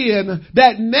saying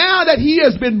that now that He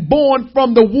has been born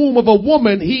from the womb of a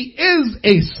woman, He is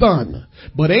a son.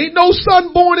 But ain't no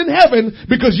son born in heaven,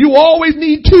 because you always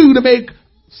need two to make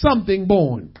something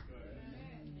born.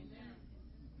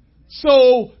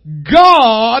 So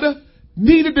God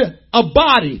needed a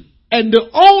body, and the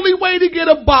only way to get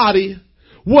a body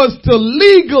was to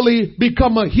legally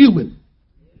become a human.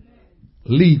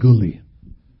 Legally.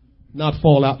 Not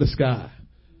fall out the sky.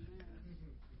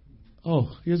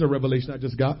 Oh, here's a revelation I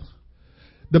just got.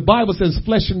 The Bible says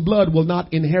flesh and blood will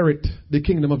not inherit the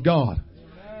kingdom of God.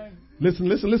 Listen.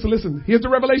 Here's the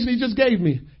revelation He just gave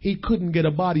me. He couldn't get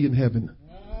a body in heaven.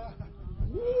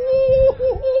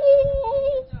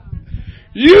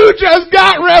 You just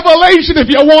got revelation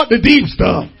if you want the deep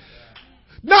stuff.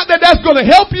 Not that that's going to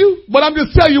help you, but I'm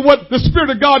just telling you what the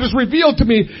Spirit of God has revealed to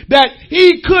me, that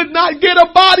He could not get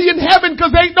a body in heaven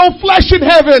because there ain't no flesh in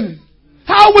heaven.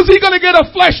 How was He going to get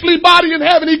a fleshly body in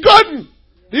heaven? He couldn't.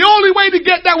 The only way to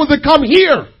get that was to come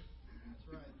here.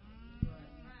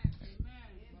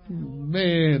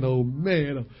 Man, oh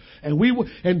man. And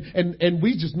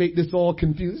we just make this all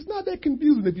confused. It's not that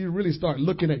confusing if you really start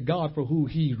looking at God for who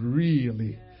He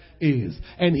really is.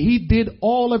 And He did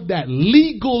all of that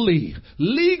legally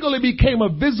became a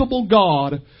visible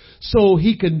God, so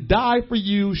He can die for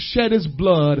you, shed His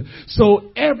blood,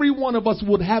 so every one of us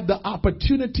would have the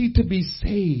opportunity to be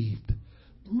saved.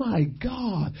 My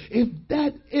God, if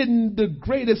that isn't the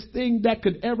greatest thing that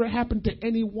could ever happen to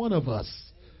any one of us,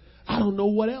 I don't know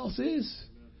what else is.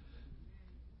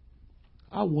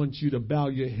 I want you to bow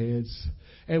your heads,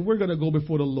 and we're going to go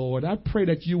before the Lord. I pray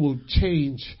that you will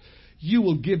change. You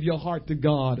will give your heart to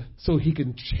God so He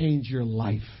can change your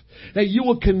life. That you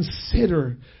will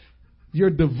consider your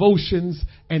devotions,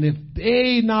 and if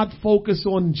they not focus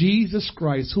on Jesus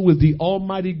Christ, who is the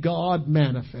Almighty God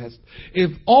manifest,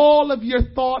 if all of your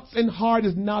thoughts and heart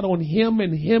is not on Him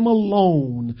and Him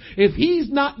alone, if He's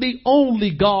not the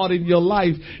only God in your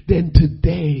life, then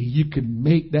today you can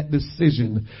make that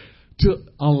decision to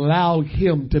allow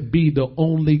Him to be the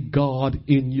only God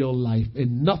in your life,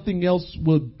 and nothing else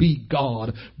will be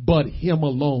God but Him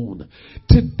alone.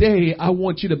 Today, I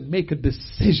want you to make a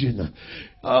decision.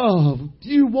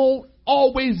 You won't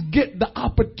always get the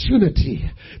opportunity.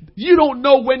 You don't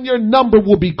know when your number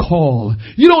will be called.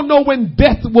 You don't know when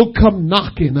death will come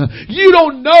knocking. You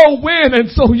don't know when, and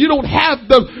so you don't have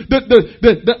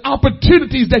the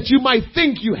opportunities that you might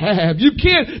think you have. You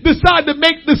can't decide to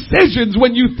make decisions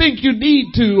when you think you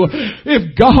need to.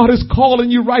 If God is calling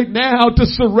you right now to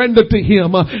surrender to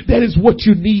Him, that is what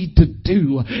you need to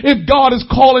do. If God is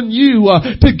calling you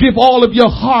to give all of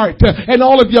your heart and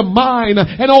all of your mind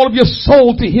and all of your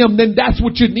soul to Him, then that's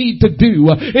what you need to do.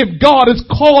 If God is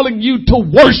calling you to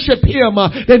worship Him,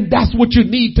 then that's what you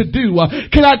need to do.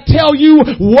 Can I tell you,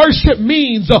 worship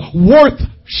means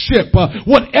worthship.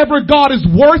 Whatever God is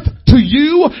worth to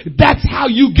you, that's how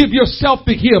you give yourself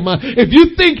to Him. If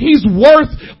you think He's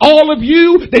worth all of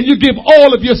you, then you give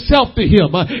all of yourself to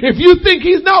Him. If you think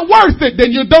He's not worth it,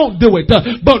 then you don't do it.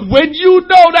 But when you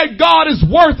know that God is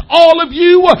worth all of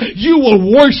you, you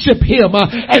will worship Him.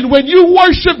 And when you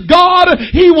worship God,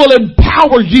 He will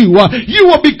empower you. You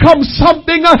will become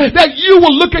something that you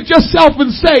will look at yourself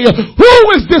and say, who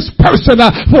is this person?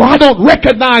 For I don't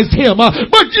recognize him.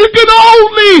 But you can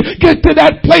only get to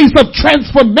that place of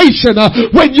transformation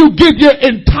when you give your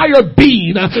entire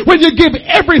being, when you give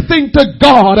everything to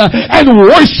God and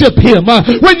worship Him,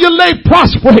 when you lay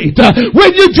prostrate, when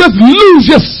you just lose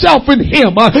yourself in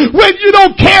Him, when you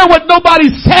don't care what nobody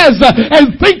says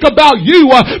and think about you,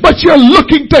 but you're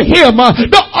looking to Him,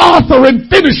 the author and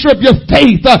finisher of your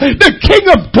faith, the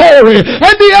King of glory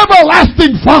and the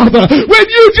everlasting Father. When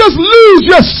you just lose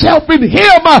yourself in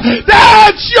Him,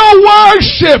 that's your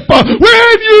worship.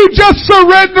 When you just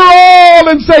surrender all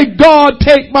and say, God,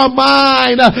 take my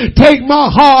mind, take my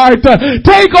heart,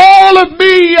 take all of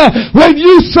me. When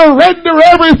you surrender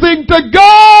everything to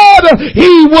God,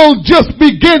 He will just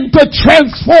begin to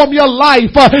transform your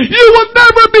life. You will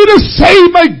never be the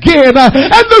same again.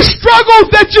 And the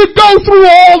struggles that you go through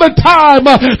all the time,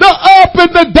 the up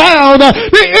and the down,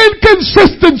 the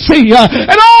inconsistency,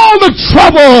 and all the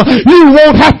trouble, you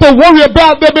won't have to worry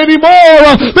about them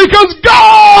anymore, because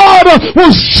God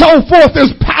will show forth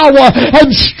His power and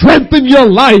strengthen your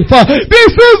life.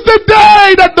 This is the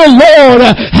day that the Lord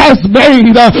has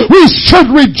made. We should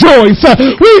rejoice.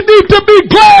 We need to be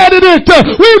glad in it.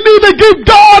 We need to give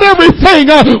God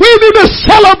everything. We need to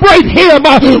celebrate Him.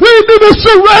 We need to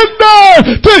surrender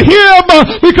to Him,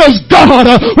 because God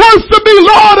wants to be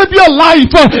Lord of your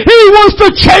life. He wants to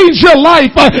change your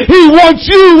life. He wants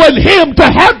you and Him to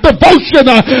have devotion.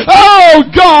 Oh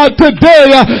God, today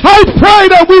I pray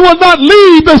that we will not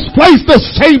leave this place the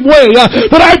same way,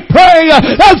 but I pray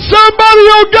that somebody,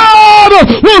 oh God,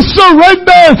 will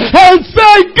surrender and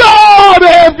say, God,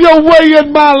 have your way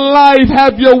in my life,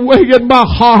 have your way in my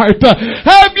heart,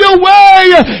 have your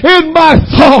way in my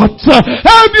thoughts,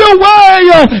 have your way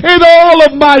in all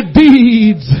of my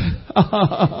deeds.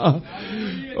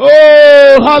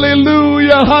 Oh,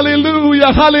 hallelujah,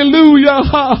 hallelujah, hallelujah.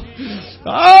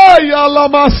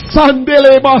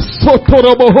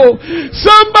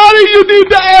 Somebody, you need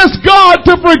to ask God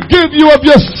to forgive you of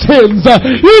your sins.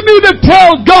 You need to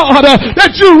tell God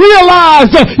that you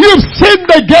realize you've sinned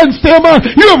against Him,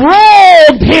 you've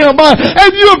wronged Him,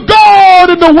 and you've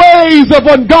gone in the ways of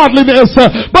ungodliness.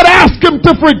 But ask Him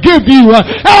to forgive you.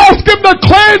 Ask Him to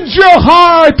cleanse your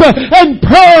heart and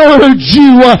purge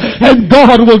you, and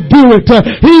God will do it.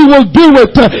 He will do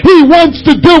it. He wants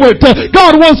to do it.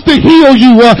 God wants to heal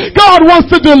you. God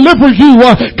wants to deliver you.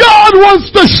 God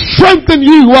wants to strengthen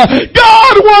you.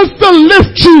 God wants to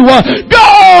lift you.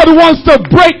 God wants to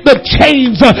break the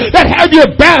chains that have you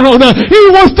bound. He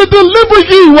wants to deliver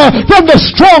you from the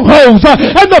strongholds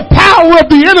and the power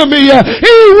of the enemy.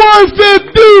 He wants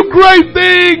to do great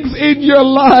things in your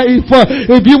life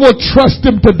if you will trust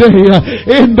Him today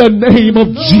in the name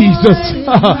of Jesus.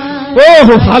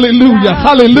 Oh, hallelujah,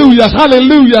 hallelujah,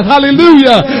 hallelujah,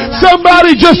 hallelujah.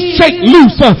 Somebody just shake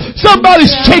loose. Somebody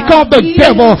shake off the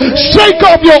devil. Shake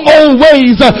off your old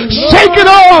ways. Shake it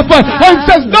off and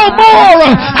says, no more.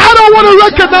 I don't want to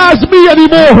recognize me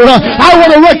anymore. I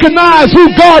want to recognize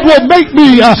who God will make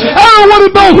me. I don't want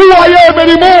to know who I am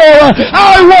anymore.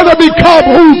 I want to become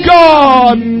who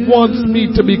God wants me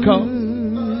to become.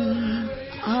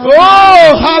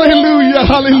 Oh, hallelujah,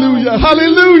 hallelujah,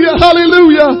 hallelujah,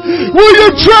 hallelujah. Will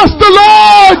you trust the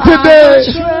Lord today?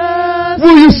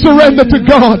 Will you surrender to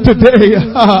God today?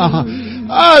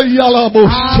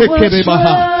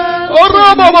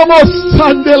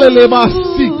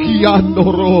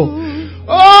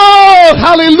 Oh,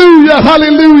 hallelujah,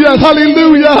 hallelujah,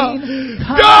 hallelujah.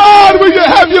 God, will you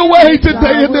have your way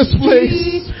today in this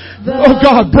place? Oh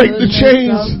God, break the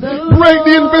chains. Break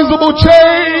the invisible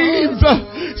chains.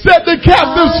 Set the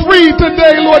captives free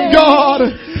today, Lord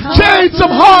God. Change some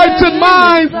hearts and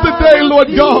minds today, Lord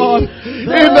God.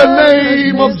 In the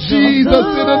name of Jesus.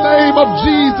 In the name of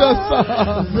Jesus.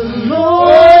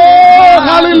 Oh,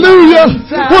 hallelujah.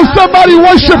 Will somebody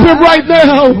worship Him right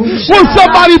now? Will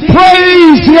somebody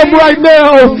praise Him right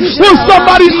now? Will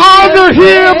somebody honor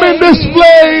Him in this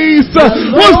place?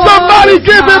 Will somebody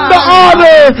give Him the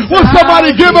honor? Will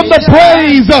somebody give Him the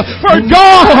praise? For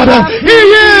God, He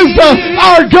is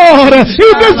our God. He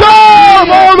deserves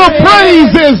all the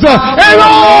praises and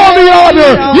all the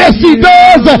honor. Yes, He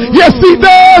does. Yes, He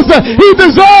does. He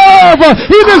deserves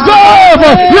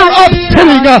your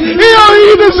upsitting.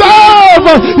 He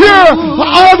deserves your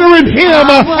honoring Him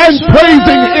and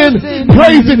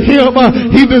praising Him.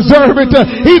 He deserves it.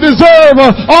 He deserves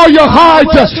all your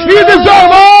heart. He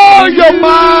deserves all your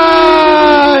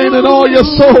mind and all your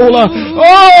soul.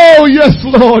 Oh, yes,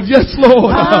 Lord. Yes,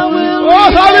 Lord.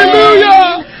 Oh,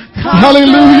 hallelujah.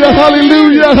 Hallelujah,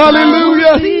 hallelujah,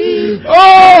 hallelujah.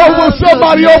 Oh, will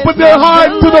somebody open their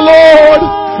heart to the Lord?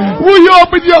 Will you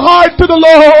open your heart to the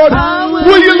Lord?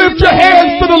 Will you lift your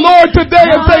hands to the Lord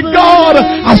today and say, God,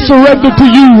 I surrender to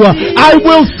you. I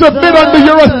will submit under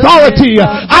your authority.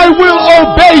 I will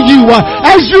obey you.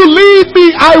 As you lead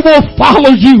me, I will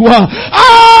follow you.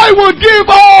 I will give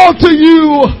all to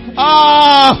you.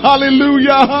 Ah,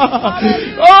 hallelujah.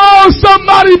 Oh,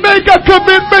 somebody make a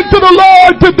commitment to the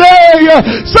Lord today.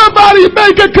 Somebody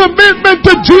make a commitment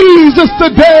to Jesus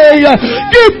today.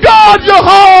 Give God your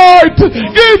heart.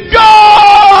 Give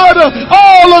God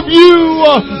all of you.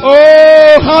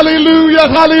 Oh,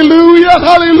 hallelujah, hallelujah,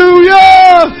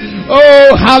 hallelujah.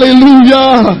 Oh,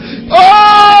 hallelujah.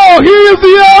 Oh, He is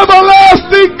the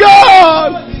everlasting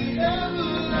God.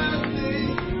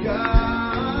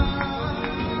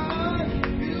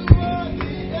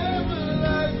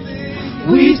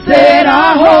 We set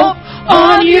our hope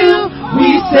on you.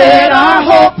 We set our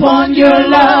hope on your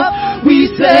love. We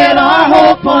set our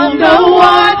hope on the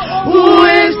one who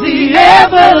is the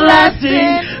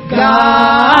everlasting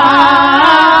God.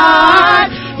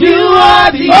 You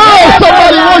are the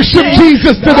somebody worship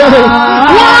Jesus today.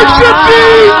 Worship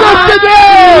Jesus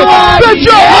today. Set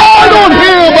your heart on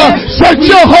Him. Set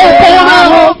your hope on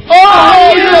Him.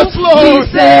 Oh, yes, Lord. We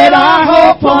set our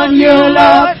hope on your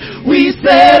love. We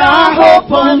set our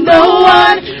hope on the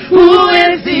one who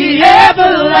is the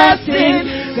everlasting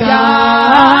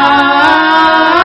God.